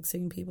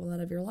exiting people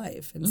out of your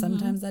life. And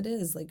sometimes that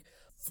is like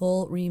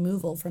full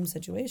removal from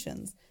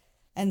situations.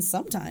 And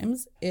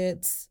sometimes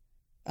it's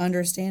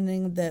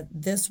understanding that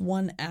this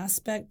one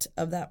aspect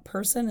of that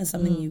person is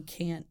something you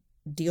can't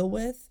deal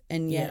with.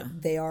 And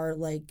yet they are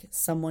like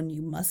someone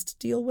you must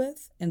deal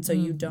with. And so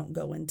you don't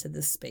go into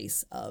the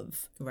space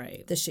of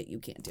the shit you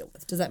can't deal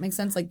with. Does that make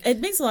sense? Like it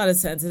makes a lot of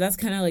sense. And that's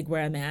kind of like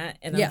where I'm at.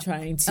 And I'm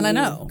trying to and I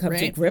know, come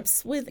to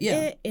grips with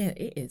it. And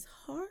it is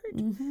hard.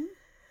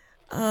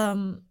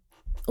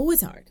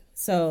 It's hard.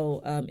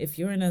 So if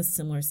you're in a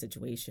similar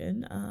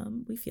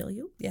situation, we feel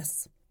you.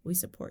 Yes. We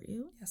support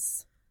you.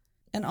 Yes.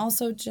 And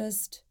also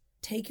just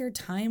take your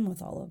time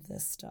with all of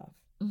this stuff.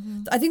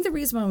 I think the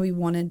reason why we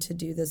wanted to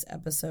do this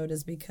episode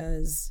is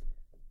because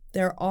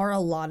there are a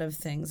lot of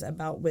things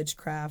about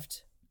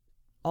witchcraft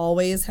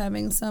always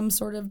having some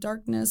sort of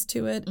darkness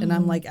to it. And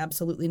I'm like,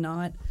 absolutely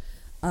not.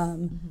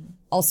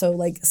 Also,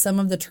 like some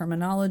of the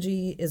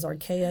terminology is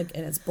archaic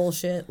and it's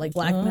bullshit, like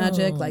black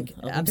magic, like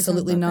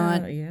absolutely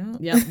not. That,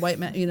 yeah, white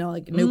magic, you know,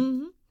 like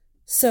nope.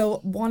 So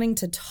wanting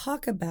to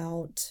talk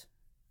about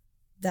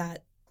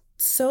that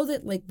so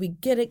that like we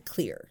get it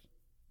clear.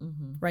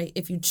 Right?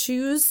 If you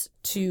choose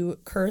to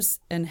curse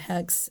and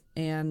hex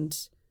and,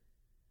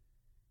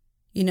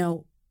 you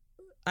know,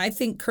 I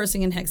think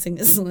cursing and hexing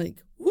is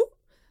like, whoop,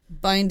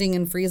 binding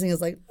and freezing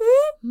is like,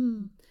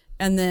 whoop,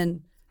 and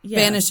then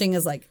banishing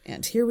is like,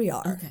 and here we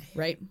are. Okay.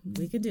 Right?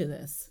 We can do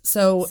this.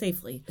 So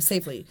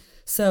safely.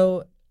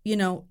 So, you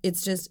know,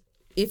 it's just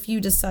if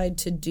you decide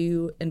to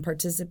do and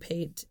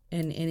participate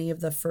in any of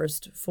the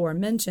first four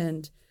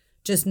mentioned,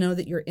 just know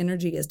that your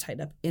energy is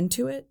tied up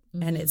into it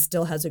and it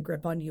still has a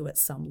grip on you at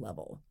some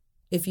level.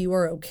 If you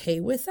are okay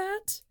with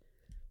that,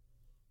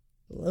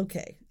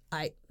 okay.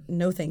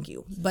 No thank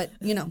you. But,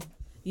 you know,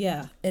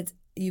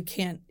 you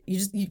can't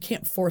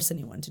force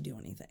anyone to do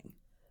anything.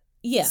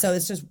 Yeah. So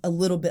it's just a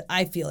little bit,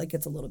 I feel like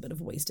it's a little bit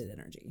of wasted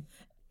energy.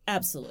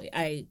 Absolutely.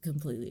 I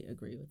completely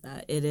agree with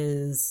that. It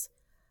is,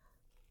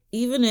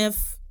 even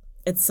if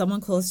it's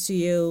someone close to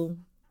you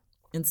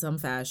in some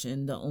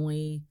fashion, the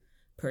only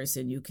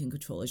person you can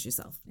control is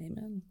yourself.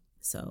 Amen.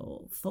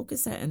 So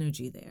focus that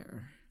energy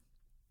there.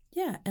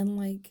 Yeah, and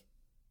like,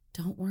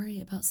 don't worry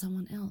about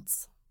someone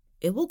else.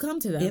 It will come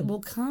to them. It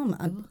will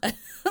come.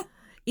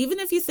 Even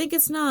if you think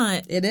it's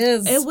not. It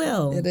is. It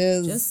will. It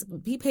is.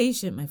 Just be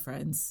patient, my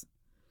friends.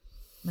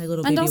 My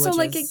little and baby also,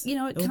 witches.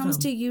 like, it comes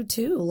to you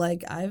too.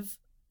 Like, I've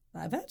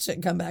had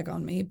shit come back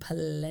on me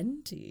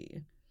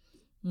plenty.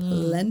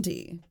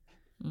 Plenty.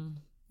 Mm.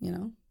 You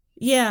know?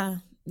 Yeah.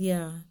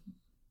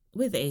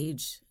 With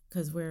age,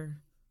 because we're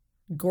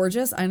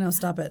gorgeous. I know.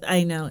 Stop it.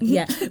 I know.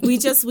 Yeah.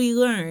 we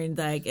learned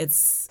like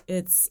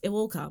it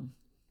will come.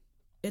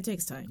 It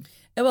takes time.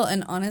 It will.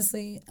 And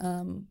honestly,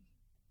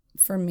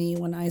 for me,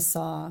 when I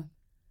saw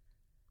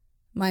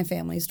my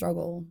family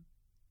struggle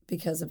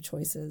because of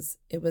choices,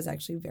 it was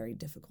actually very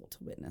difficult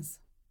to witness.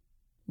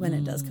 When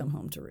it does come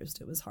home to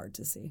roost, it was hard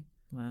to see.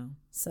 Wow.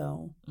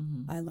 So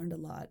I learned a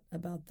lot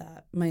about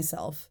that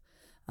myself.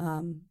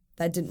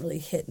 That didn't really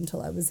hit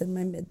until I was in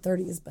my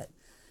mid-30s, but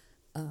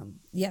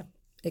yeah,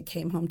 it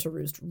came home to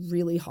roost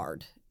really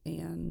hard,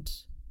 and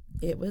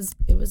it was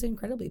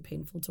incredibly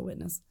painful to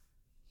witness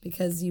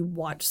because you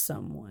watch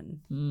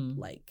someone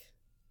like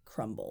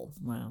crumble.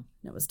 Wow.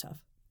 And it was tough.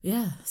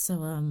 Yeah.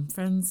 So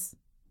friends,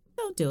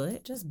 don't do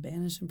it. Just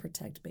banish and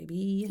protect,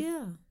 baby.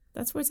 Yeah.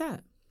 That's where it's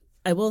at.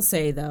 I will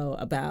say though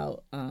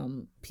about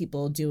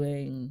people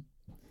doing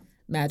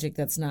magic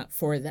that's not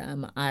for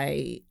them.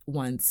 I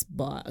once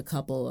bought a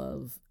couple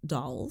of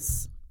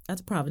dolls at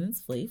the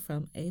Providence Flea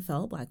from a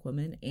fellow Black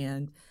woman,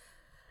 and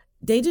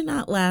they did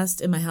not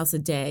last in my house a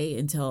day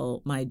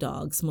until my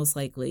dogs, most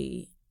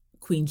likely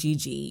Queen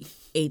Gigi,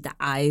 ate the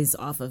eyes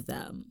off of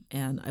them.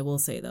 And I will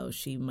say though,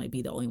 she might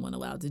be the only one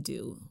allowed to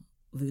do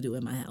voodoo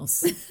in my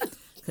house.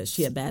 Because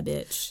she a bad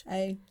bitch.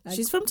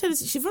 She's from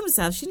Tennessee. She's from the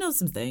South. She knows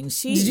some things.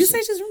 Did you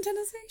say she's from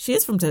Tennessee? She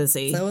is from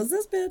Tennessee. So is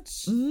this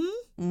bitch.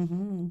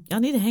 Y'all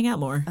need to hang out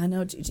more. I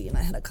know Gigi and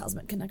I had a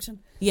cosmic connection.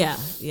 Yeah.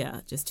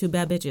 Just two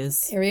bad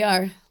bitches. Here we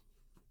are.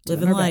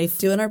 Living life.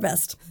 Doing our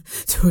best.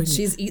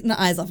 She's eating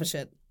the eyes off of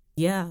shit.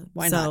 Yeah.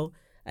 Why not? So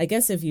I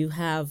guess if you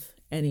have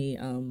any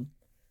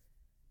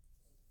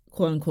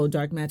quote unquote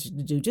dark magic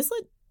to do, just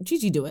let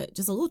Gigi do it.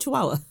 Just a little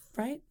chihuahua.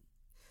 Right?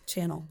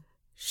 Channel.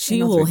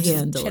 She will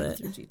handle channel it.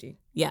 Through Gigi.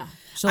 Yeah.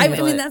 I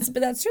mean,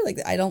 that's true. Like,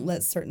 I don't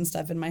let certain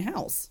stuff in my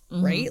house,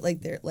 right?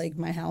 Like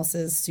my house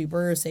is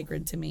super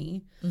sacred to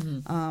me,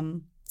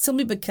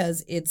 simply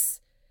because it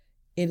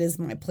is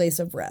my place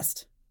of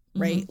rest,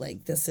 right?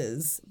 Like, this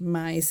is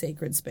my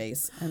sacred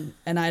space,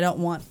 and I don't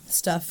want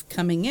stuff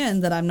coming in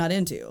that I'm not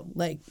into.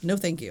 Like, no,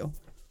 thank you.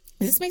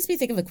 This makes me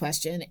think of a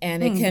question,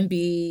 and it can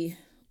be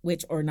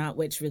witch or not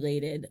witch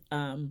related.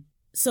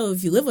 So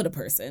if you live with a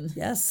person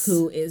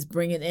who is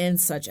bringing in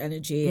such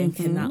energy and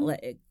cannot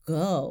let it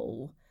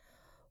go,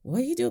 what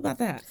do you do about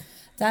that?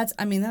 That's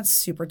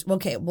super.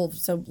 Okay, well,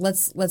 so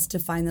let's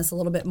define this a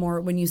little bit more.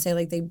 When you say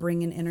like they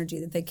bring in energy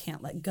that they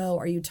can't let go,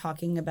 are you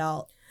talking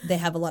about they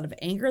have a lot of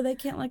anger they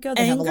can't let go?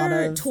 They anger have a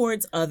lot of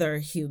towards other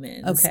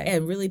humans. Okay.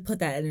 And really put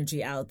that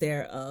energy out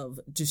there of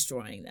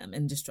destroying them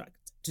and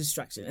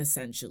destruction,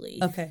 essentially.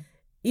 Okay.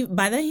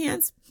 By their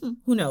hands,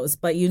 who knows?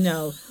 But we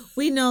know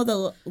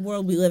the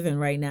world we live in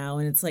right now,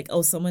 and it's like,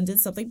 oh, someone did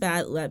something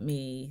bad, let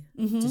me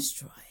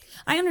destroy.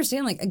 I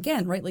understand, like,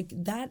 again, right, like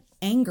that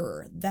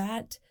anger,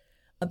 that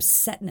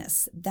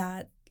upsetness,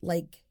 that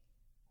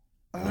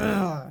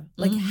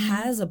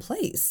has a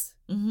place.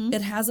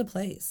 It has a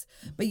place,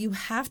 but you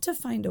have to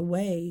find a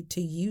way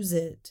to use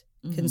it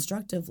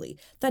constructively.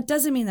 That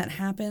doesn't mean that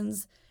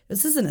happens.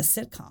 This isn't a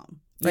sitcom.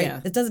 Right?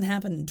 Yeah. It doesn't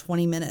happen in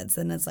 20 minutes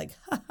and it's like,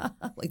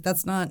 like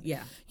that's not,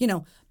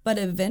 but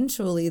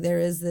eventually there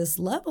is this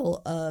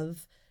level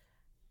of,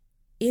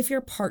 if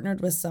you're partnered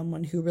with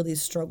someone who really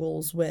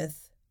struggles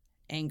with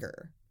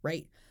anger,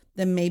 right?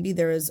 Then maybe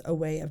there is a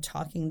way of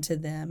talking to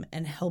them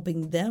and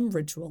helping them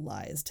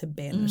ritualize to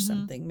banish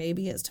something.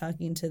 Maybe it's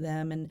talking to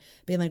them and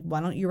being like,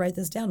 why don't you write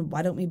this down?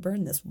 Why don't we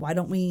burn this? Why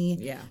don't we?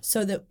 Yeah.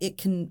 So that it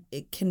can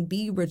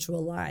be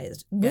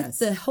ritualized with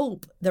the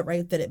hope that,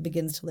 right, that it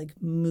begins to like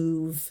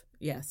move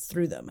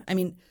through them. I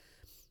mean,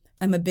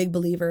 I'm a big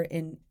believer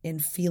in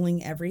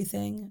feeling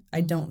everything.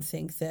 I don't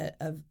think that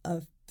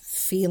a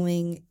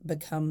feeling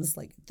becomes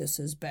like, this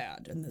is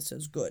bad and this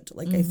is good.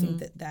 Like, I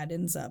think that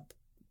ends up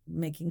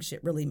making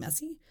shit really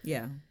messy.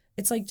 Yeah.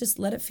 It's like, just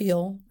let it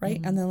feel,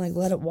 right? And then like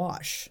let it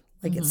wash.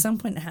 Like at some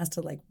point it has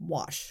to like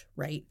wash,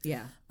 right?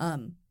 Yeah.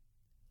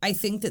 I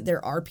think that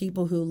there are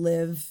people who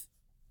live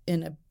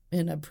in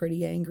a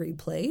pretty angry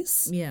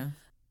place. Yeah.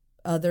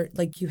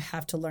 Like, you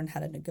have to learn how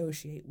to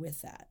negotiate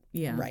with that.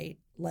 Yeah. Right?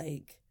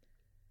 Like,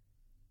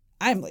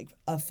 I'm like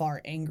a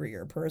far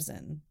angrier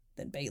person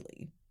than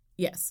Bailey.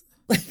 Yes.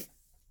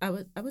 I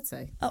would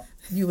say. Oh,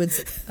 you would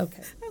say.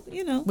 Okay.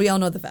 We We all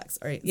know the facts.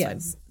 All right.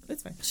 Yes.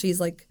 It's fine. She's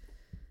like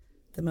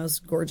the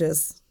most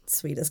gorgeous,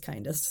 sweetest,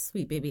 kindest.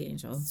 Sweet baby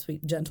angel.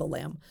 Sweet, gentle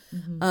lamb.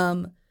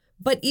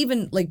 But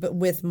even like, but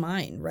with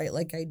mine, right?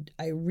 Like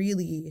I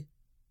really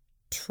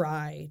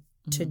try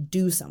to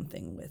do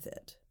something with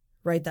it,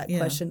 right? That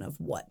question of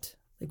what,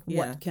 like,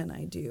 what can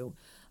I do?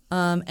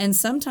 And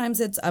sometimes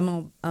it's,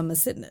 I'm a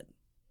sit in it.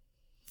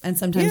 And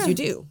sometimes you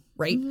do,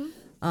 right?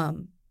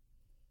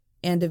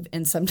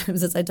 And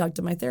sometimes it's I talk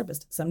to my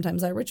therapist.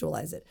 Sometimes I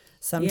ritualize it.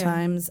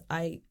 Sometimes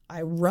I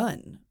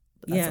run.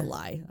 That's a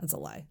lie. That's a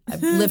lie. I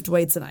lift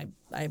weights and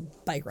I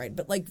bike ride,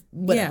 but like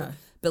whatever. Yeah.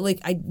 But like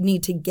I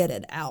need to get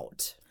it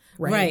out.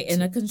 Right.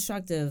 In a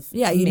constructive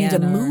you manner. Need to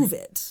move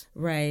it.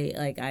 Right.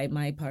 Like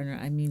my partner,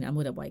 I mean, I'm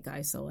with a white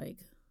guy, so like,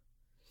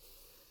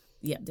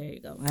 yeah, there you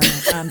go.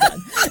 I'm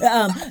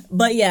done.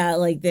 But yeah,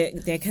 like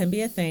there can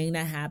be a thing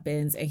that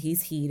happens and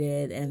he's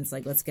heated and it's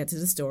like, let's get to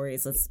the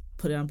stories. Let's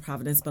put it on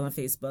Providence, but on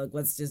Facebook.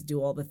 Let's just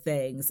do all the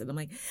things. And I'm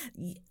like,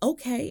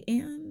 okay,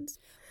 and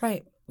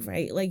right.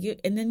 Like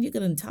and then you're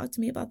gonna talk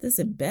to me about this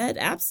in bed?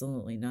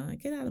 Absolutely not.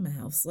 Get out of my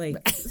house. Like,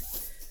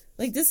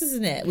 like this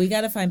isn't it. We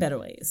got to find better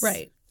ways.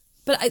 Right.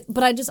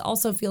 But I just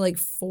also feel like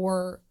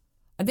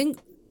I think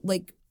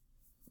like,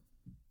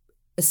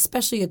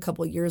 especially a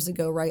couple years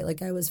ago, right?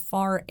 Like I was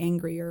far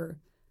angrier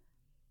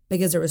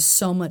because there was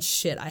so much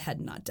shit I had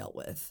not dealt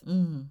with.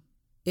 Mm.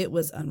 It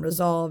was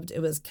unresolved.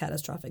 It was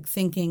catastrophic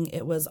thinking.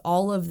 It was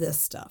all of this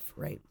stuff,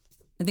 right?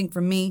 I think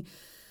for me,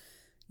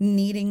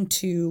 needing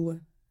to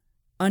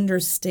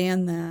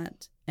understand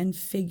that and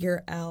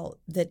figure out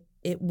that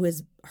it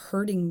was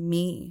hurting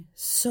me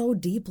so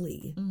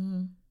deeply,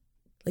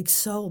 like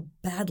so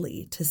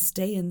badly to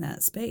stay in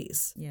that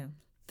space. Yeah.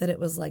 That it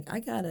was like,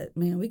 we got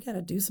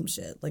to do some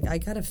shit. Like, I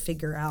got to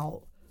figure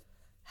out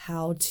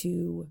how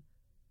to,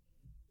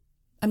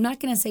 I'm not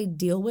going to say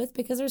deal with,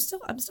 because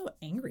I'm still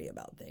angry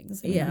about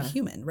things. I mean, I'm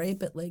human, right?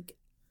 But like,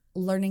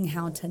 learning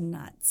how to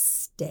not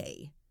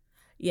stay.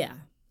 Yeah.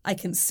 I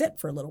can sit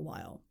for a little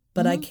while,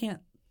 but I can't.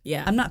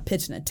 Yeah. I'm not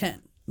pitching a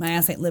tent. My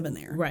ass ain't living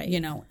there. Right.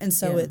 You know? And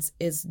so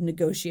it's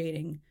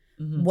negotiating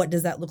what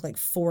does that look like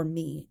for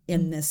me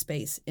in this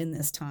space, in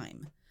this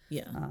time.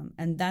 Yeah.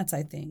 And that's,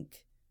 I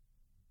think,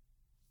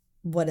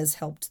 what has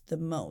helped the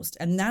most.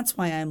 And that's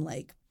why I'm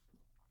like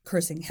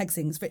cursing,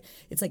 hexing.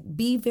 It's like,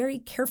 be very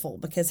careful,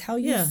 because how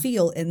you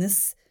feel in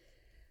this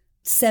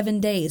 7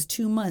 days,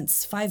 2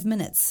 months, 5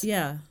 minutes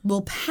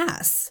will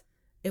pass.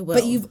 It will.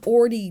 But you've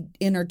already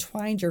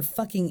intertwined your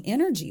fucking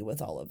energy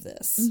with all of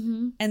this.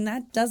 Mm-hmm. And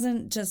that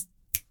doesn't just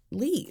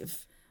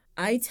leave.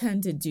 I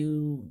tend to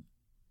do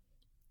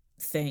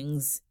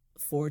things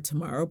for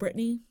tomorrow,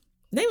 Brittany.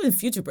 Not even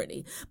future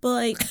Brittany, but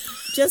like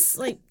just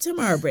like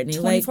tomorrow Brittany.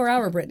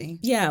 24-hour Brittany.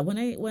 Yeah,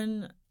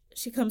 when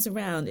she comes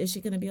around, is she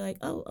going to be like,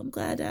 oh, I'm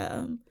glad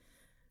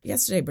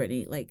yesterday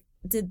Brittany like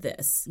did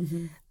this.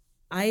 Mm-hmm.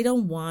 I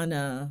don't want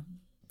to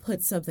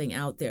put something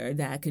out there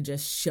that could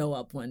just show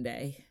up one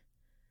day.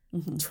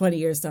 20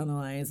 years down the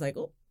line, it's like,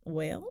 oh,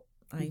 well,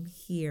 I'm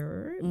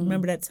here.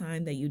 Remember that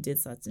time that you did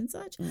such and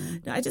such?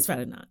 No, I just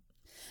rather not.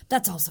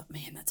 That's also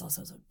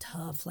so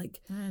tough. Like,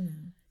 I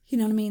know. You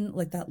know what I mean?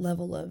 Like that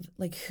level of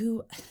like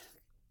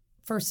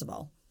first of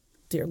all,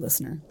 dear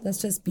listener,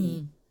 let's just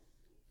be,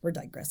 we're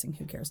digressing.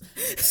 Who cares?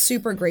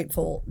 Super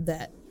grateful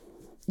that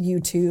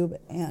YouTube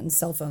and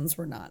cell phones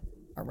were not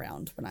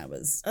around when I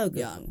was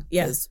young.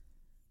 Yes.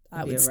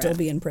 I would still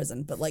be in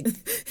prison, but like,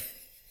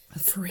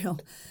 for real.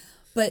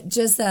 But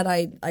just that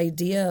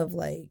idea of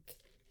like,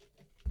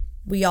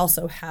 we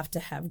also have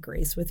to have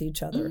grace with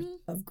each other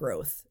of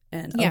growth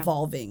and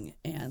evolving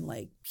and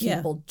like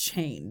people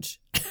change.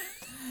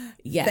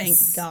 Yes.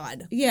 Thank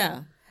God.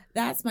 Yeah.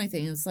 That's my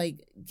thing. It's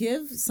like,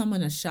 give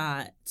someone a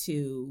shot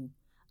to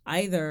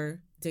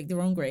either dig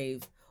their own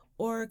grave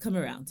or come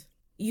around.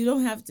 You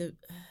don't have to.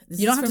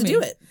 You don't have to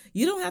do it.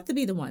 You don't have to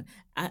be the one.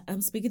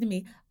 I'm speaking to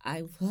me.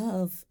 I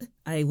love,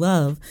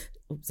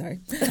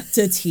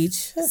 to teach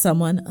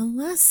someone a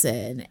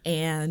lesson.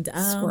 And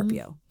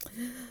Scorpio.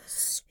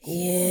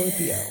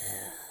 Yeah,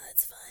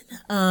 it's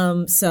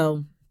fun.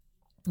 So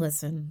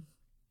listen,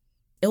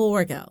 it will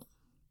work out.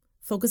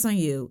 Focus on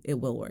you. It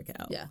will work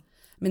out. Yeah. I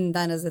mean,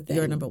 that is the thing.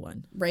 You're number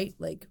one. Right?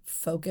 Like,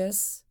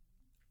 focus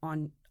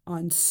on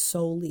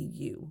solely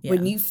you. Yeah.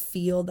 When you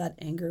feel that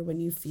anger, when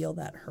you feel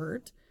that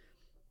hurt,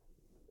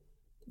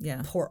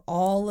 pour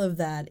all of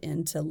that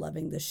into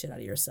loving the shit out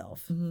of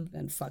yourself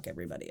and fuck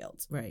everybody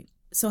else. Right.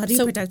 So how do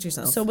you protect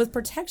yourself? So with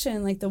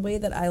protection, like the way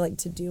that I like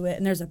to do it,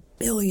 and there's a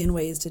billion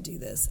ways to do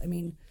this. I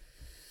mean,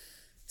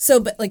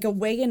 but like a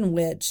way in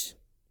which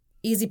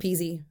easy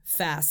peasy,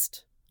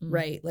 fast,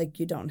 right? Like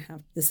you don't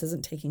have, this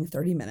isn't taking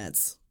 30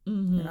 minutes.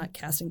 You're not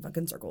casting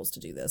fucking circles to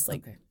do this.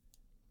 Like,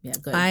 yeah,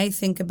 good. I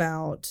think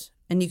about,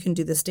 and you can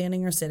do this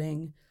standing or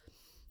sitting,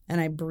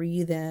 and I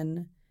breathe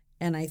in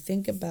and I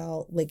think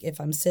about like if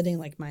I'm sitting,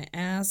 like my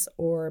ass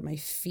or my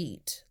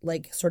feet,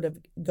 like sort of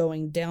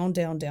going down,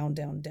 down, down,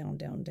 down, down,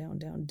 down, down,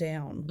 down,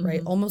 down,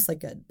 right? Almost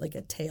like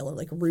a tail or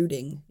like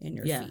rooting in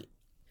your feet.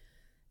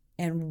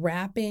 And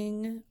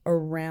wrapping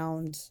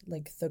around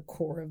like the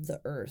core of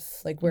the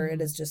earth, like where it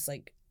is just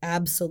like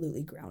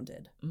absolutely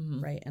grounded,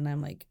 right? And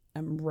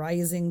I'm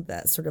rising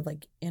that sort of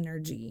like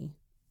energy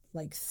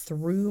like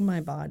through my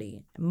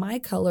body. My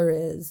color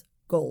is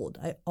gold.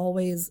 I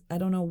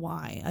don't know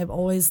why. I've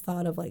always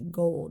thought of like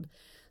gold.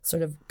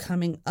 sort of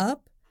coming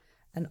up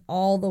and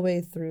all the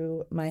way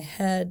through my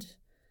head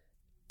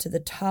to the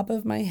top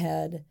of my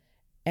head.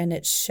 And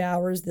it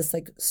showers this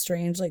like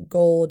strange like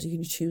gold. You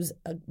can choose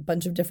a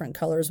bunch of different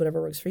colors,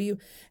 whatever works for you.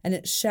 And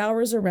it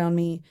showers around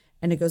me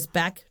and it goes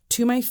back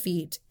to my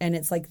feet. And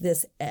it's like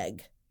this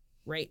egg,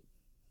 right?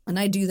 And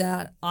I do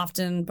that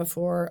often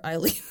before I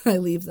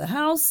leave the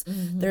house.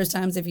 Mm-hmm. There's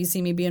times if you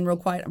see me being real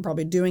quiet, I'm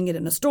probably doing it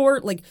in a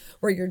store, like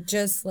where you're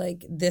just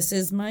like, this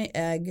is my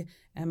egg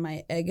and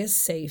my egg is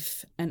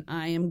safe and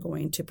I am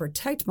going to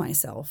protect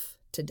myself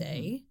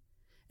today.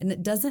 And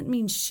it doesn't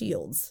mean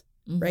shields,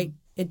 right?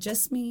 It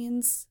just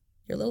means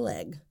your little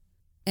egg.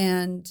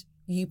 And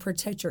you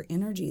protect your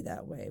energy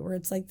that way, where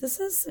it's like, this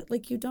is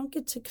like, you don't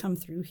get to come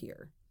through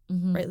here,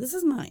 right? This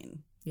is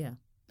mine. Yeah.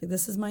 Like,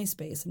 this is my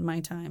space and my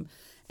time.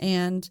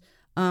 And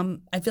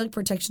I feel like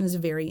protection is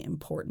very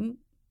important.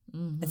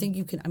 I think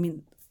you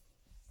can,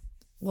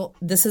 well,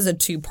 this is a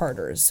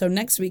two-parter. So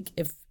next week,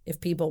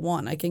 if people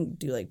want, I can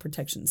do like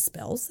protection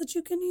spells that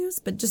you can use.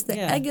 But just the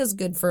egg is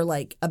good for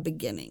like a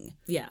beginning.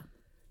 Yeah.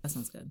 That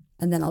sounds good.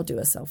 And then I'll do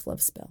a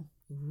self-love spell.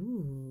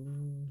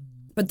 Ooh.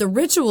 But the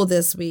ritual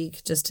this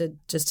week, just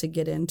to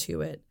get into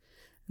it,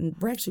 and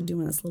we're actually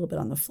doing this a little bit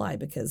on the fly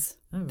because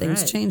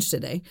things changed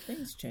today.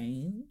 Things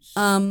change.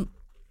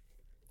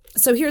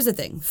 So here's the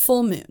thing.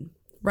 Full moon,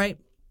 right?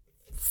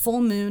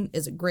 Full moon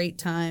is a great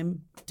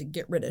time to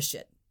get rid of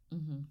shit,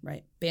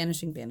 right?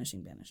 Banishing.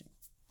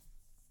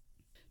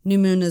 New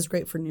moon is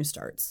great for new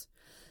starts.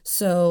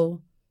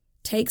 So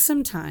take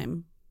some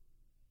time,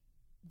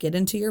 get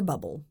into your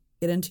bubble,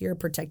 get into your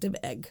protective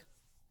egg,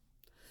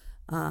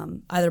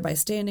 either by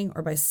standing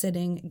or by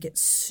sitting, get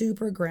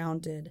super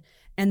grounded,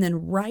 and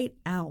then write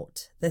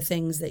out the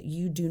things that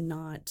you do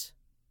not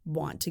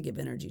want to give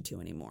energy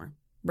to anymore,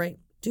 right?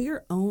 Do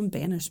your own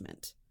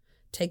banishment.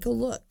 Take a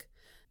look.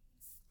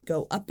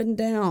 Go up and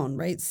down,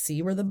 right?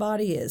 See where the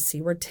body is.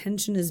 See where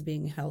tension is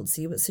being held.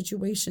 See what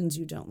situations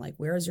you don't like.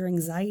 Where is your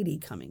anxiety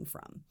coming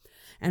from?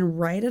 And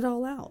write it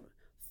all out.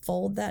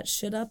 Fold that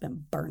shit up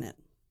and burn it.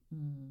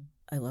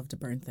 I love to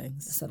burn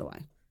things. So do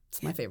I.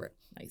 It's my favorite.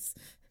 Nice.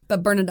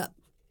 But burn it up.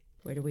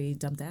 Where do we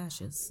dump the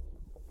ashes?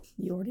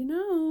 You already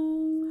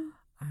know.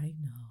 I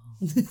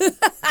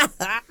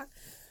know.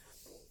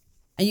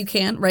 And you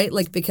can, right?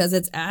 Like, because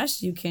it's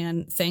ash, you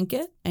can thank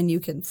it and you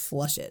can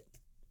flush it,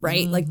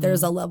 right? Like,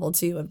 there's a level,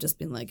 too, of just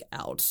being, like,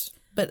 out.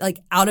 But,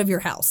 like, out of your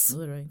house.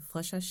 Literally.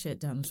 Flush that shit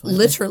down the toilet.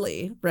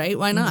 Literally, right?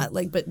 Why not?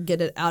 Like, but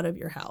get it out of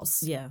your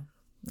house. Yeah.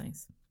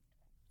 Nice.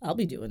 I'll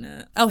be doing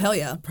that. Oh, hell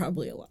yeah.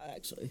 Probably a lot,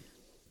 actually.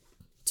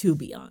 To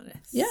be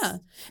honest. Yeah.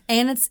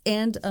 And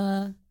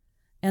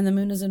the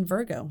moon is in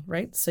Virgo,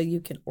 right? So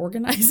you can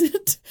organize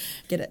it,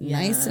 get it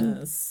nice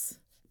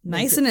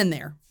and in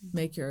there.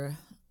 Make your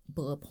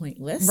bullet point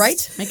list.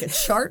 Right? Make a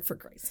chart, for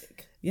Christ's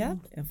sake. Yeah.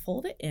 And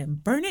fold it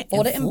and burn it.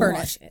 Fold it and burn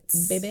it.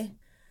 Baby.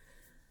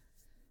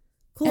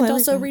 Cool. And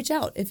also reach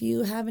out if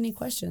you have any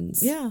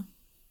questions. Yeah.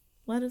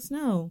 Let us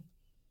know.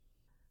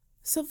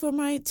 So for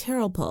my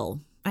tarot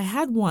pull, I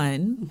had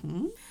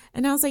one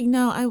and I was like,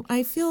 no,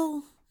 I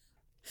feel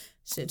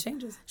shit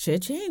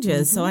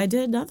changes. So I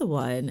did another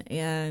one.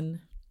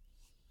 And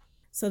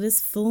so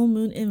this full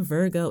moon in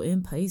Virgo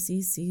in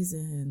Pisces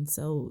season.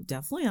 So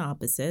definitely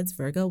opposites.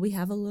 Virgo, we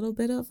have a little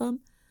bit of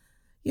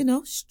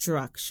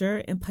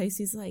structure, and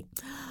Pisces like,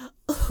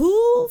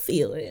 who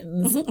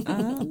feelings?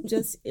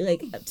 Just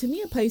like, to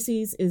me, a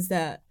Pisces is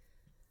that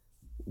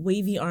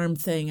wavy arm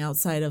thing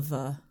outside of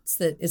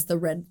it's the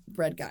red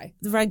guy.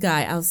 The red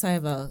guy outside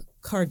of a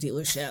car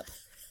dealership.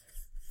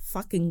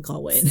 Fucking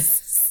going.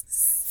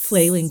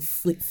 Flailing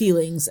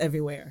feelings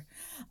everywhere.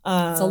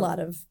 It's a lot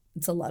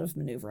of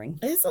maneuvering.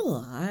 It's a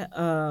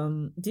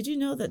lot. Did you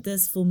know that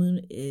this full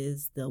moon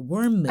is the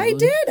worm moon? I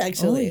did,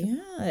 actually.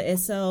 Oh, yeah. And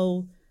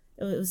so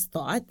it was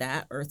thought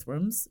that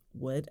earthworms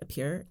would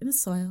appear in the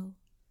soil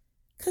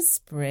because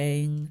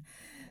spring.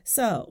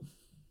 So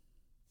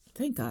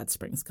thank God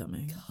spring's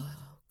coming. Oh,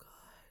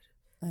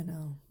 God. I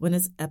know. When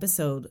this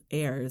episode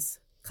airs,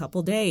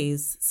 couple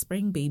days,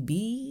 spring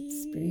baby.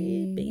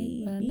 Spring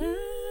baby.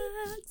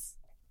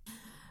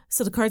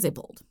 So the cards I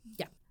pulled.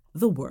 Yeah.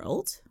 The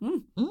World.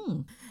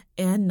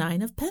 And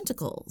Nine of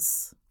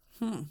Pentacles.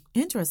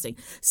 Interesting.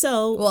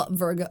 So. Well,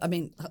 Virgo,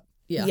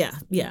 yeah.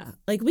 Yeah.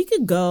 Like, we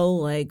could go,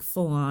 like,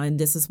 full on.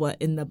 This is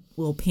what in the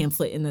little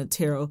pamphlet in the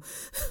tarot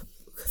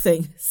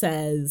thing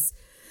says.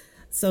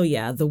 So,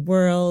 yeah, the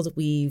World,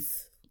 we're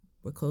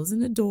closing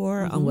the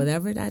door on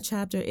whatever that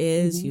chapter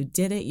is. You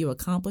did it. You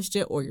accomplished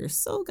it. Or you're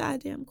so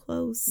goddamn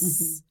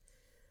close.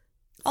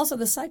 Also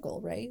the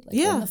cycle, right? Like,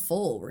 we're in the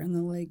full. We're in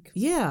the, like...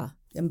 Yeah.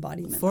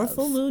 Embodiment for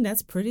full moon,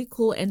 that's pretty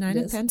cool. And Nine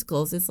of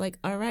Pentacles, it's like,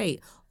 all right,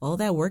 all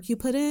that work you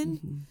put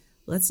in,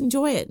 let's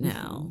enjoy it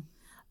now.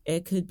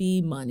 It could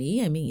be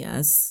money. I mean,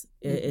 yes,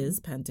 it is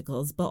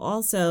Pentacles, but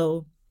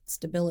also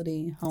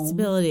stability, home.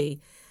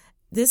 Stability.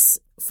 This,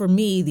 for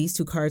me, these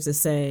two cards are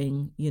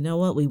saying, you know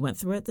what? We went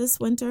through it this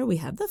winter. We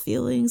have the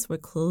feelings. We're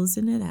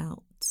closing it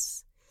out.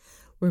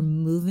 We're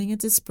moving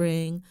into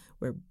spring.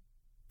 We're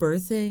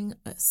birthing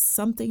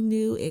something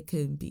new. It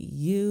could be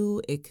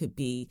you. It could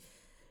be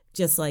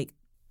just like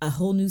a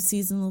whole new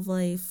season of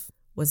life.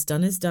 What's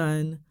done is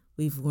done.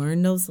 We've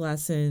learned those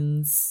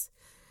lessons,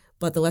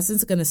 but the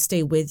lessons are going to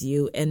stay with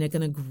you, and they're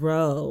going to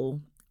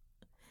grow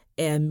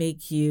and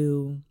make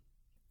you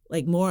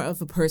like more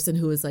of a person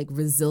who is like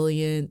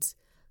resilient,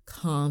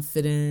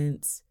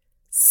 confident,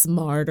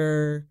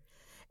 smarter.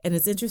 And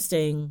it's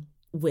interesting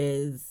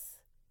with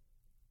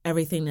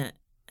everything that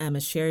Emma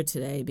shared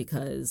today,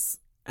 because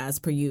as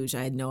per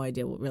usual, I had no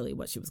idea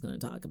what she was going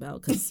to talk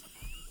about, because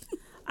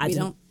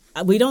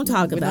we don't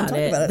talk about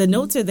it. The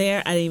notes are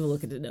there. I didn't even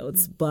look at the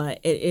notes, but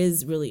it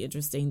is really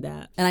interesting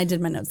that. And I did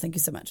my notes. Thank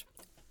you so much.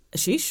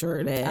 She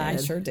sure did. I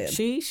sure did.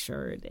 She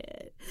sure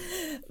did.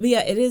 But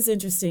yeah, it is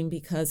interesting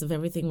because of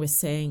everything we're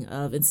saying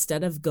of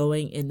instead of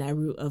going in that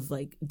route of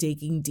like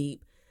digging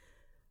deep,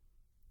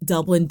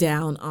 doubling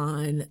down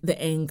on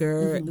the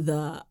anger,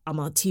 I'm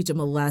going to teach them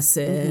a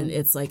lesson.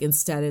 It's like,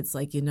 instead it's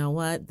like, you know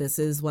what? This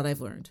is what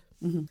I've learned.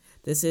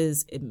 This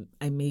is,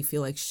 I may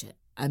feel like shit.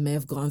 I may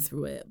have gone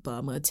through it, but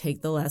I'm going to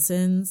take the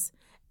lessons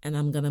and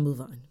I'm going to move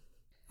on.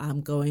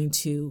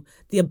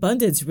 The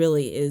abundance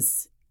really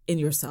is in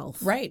yourself.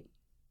 Right.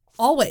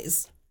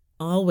 Always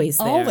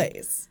there.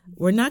 Always.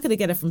 We're not going to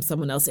get it from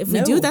someone else. If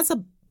we do, that's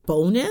a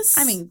bonus.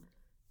 I mean,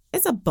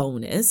 it's a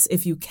bonus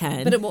if you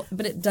can.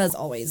 But it does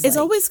always. It's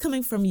always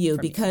coming from you,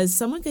 because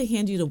someone could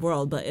hand you the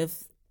world, but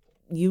if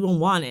you don't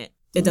want it,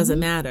 it doesn't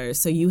matter.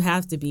 So you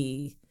have to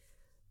be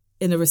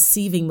in a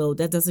receiving mode.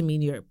 That doesn't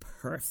mean you're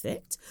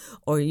perfect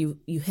or you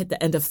hit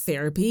the end of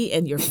therapy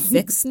and you're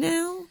fixed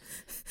now.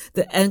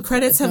 The end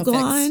credits have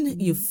gone.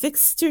 You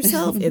fixed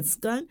yourself. It's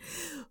gone.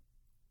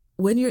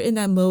 When you're in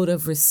that mode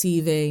of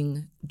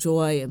receiving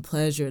joy and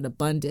pleasure and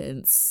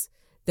abundance,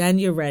 then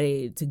you're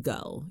ready to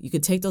go. You can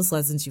take those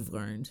lessons you've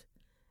learned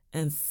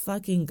and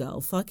fucking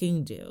go.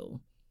 Fucking do.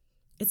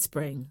 It's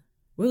spring.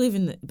 We're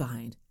leaving it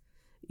behind.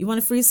 You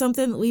want to freeze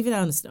something? Leave it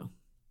out in the snow.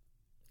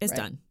 It's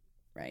done.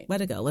 Right.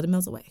 Let it go. Let it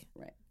melt away.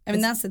 Right. I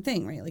mean, that's the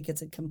thing, right? Like,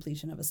 it's a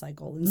completion of a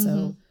cycle. And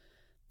so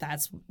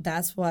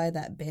that's why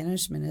that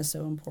banishment is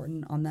so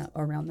important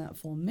around that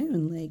full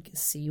moon. Like,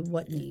 see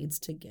what needs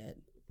to get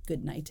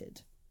good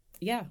nighted.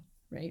 Yeah.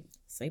 Right.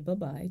 Say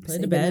bye-bye. Put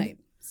it to bed. Night.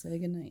 Say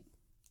goodnight.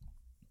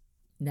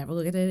 Never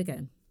look at it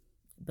again.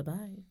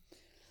 Bye-bye.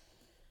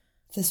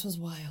 This was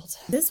wild.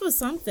 This was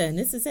something.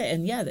 This is it.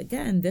 And yeah,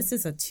 again, this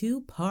is a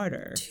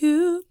two-parter.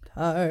 2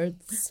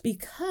 parts.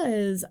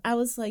 Because I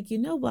was like, you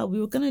know what? We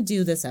were going to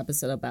do this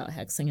episode about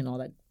hexing and all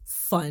that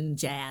fun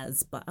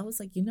jazz. But I was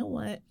like, you know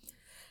what?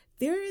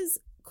 There is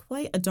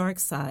quite a dark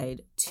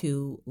side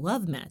to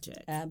love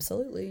magic.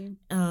 Absolutely.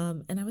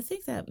 And I would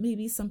think that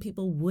maybe some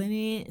people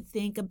wouldn't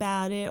think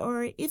about it,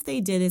 or if they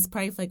did, it's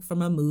probably like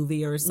from a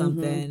movie or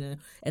something,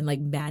 and like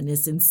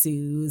madness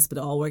ensues, but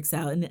it all works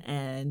out in the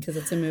end. Because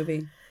it's a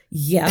movie.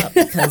 Yeah,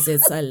 because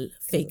it's a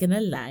fake and a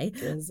lie.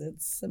 Because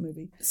it's a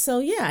movie. So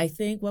yeah, I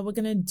think what we're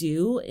going to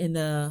do in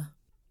the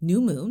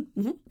new moon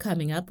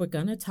coming up, we're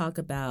going to talk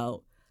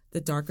about the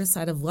darker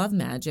side of love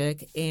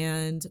magic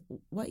and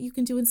what you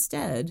can do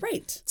instead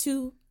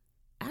to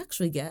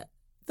actually get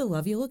the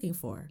love you're looking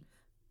for.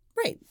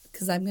 Right.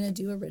 Because I'm going to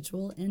do a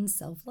ritual and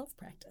self-love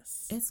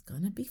practice. It's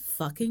going to be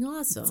fucking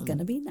awesome. It's going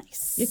to be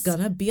nice. You're going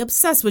to be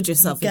obsessed with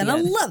yourself. You're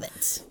going to love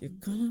it. You're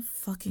going to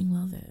fucking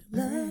love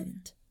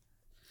it.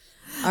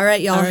 All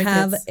right, y'all.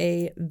 Have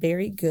a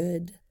very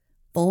good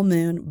full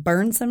moon.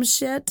 Burn some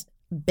shit.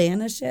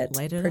 Banish it.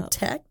 Light it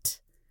protect.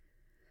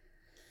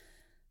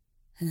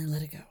 And then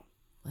let it go.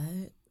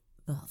 Let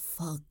the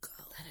fuck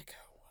go. Let it go.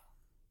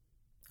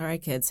 All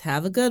right, kids.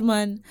 Have a good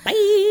one.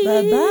 Bye.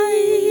 Bye-bye.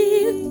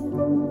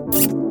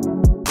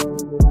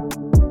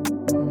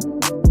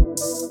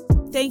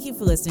 Thank you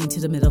for listening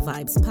to the Middle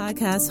Vibes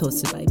podcast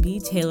hosted by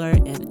B. Taylor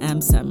and M.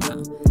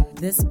 Semra.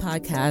 This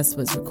podcast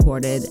was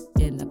recorded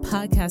in the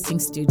podcasting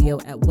studio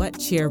at What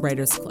Cheer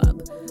Writers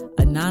Club,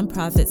 a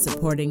nonprofit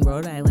supporting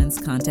Rhode Island's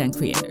content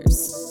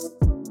creators.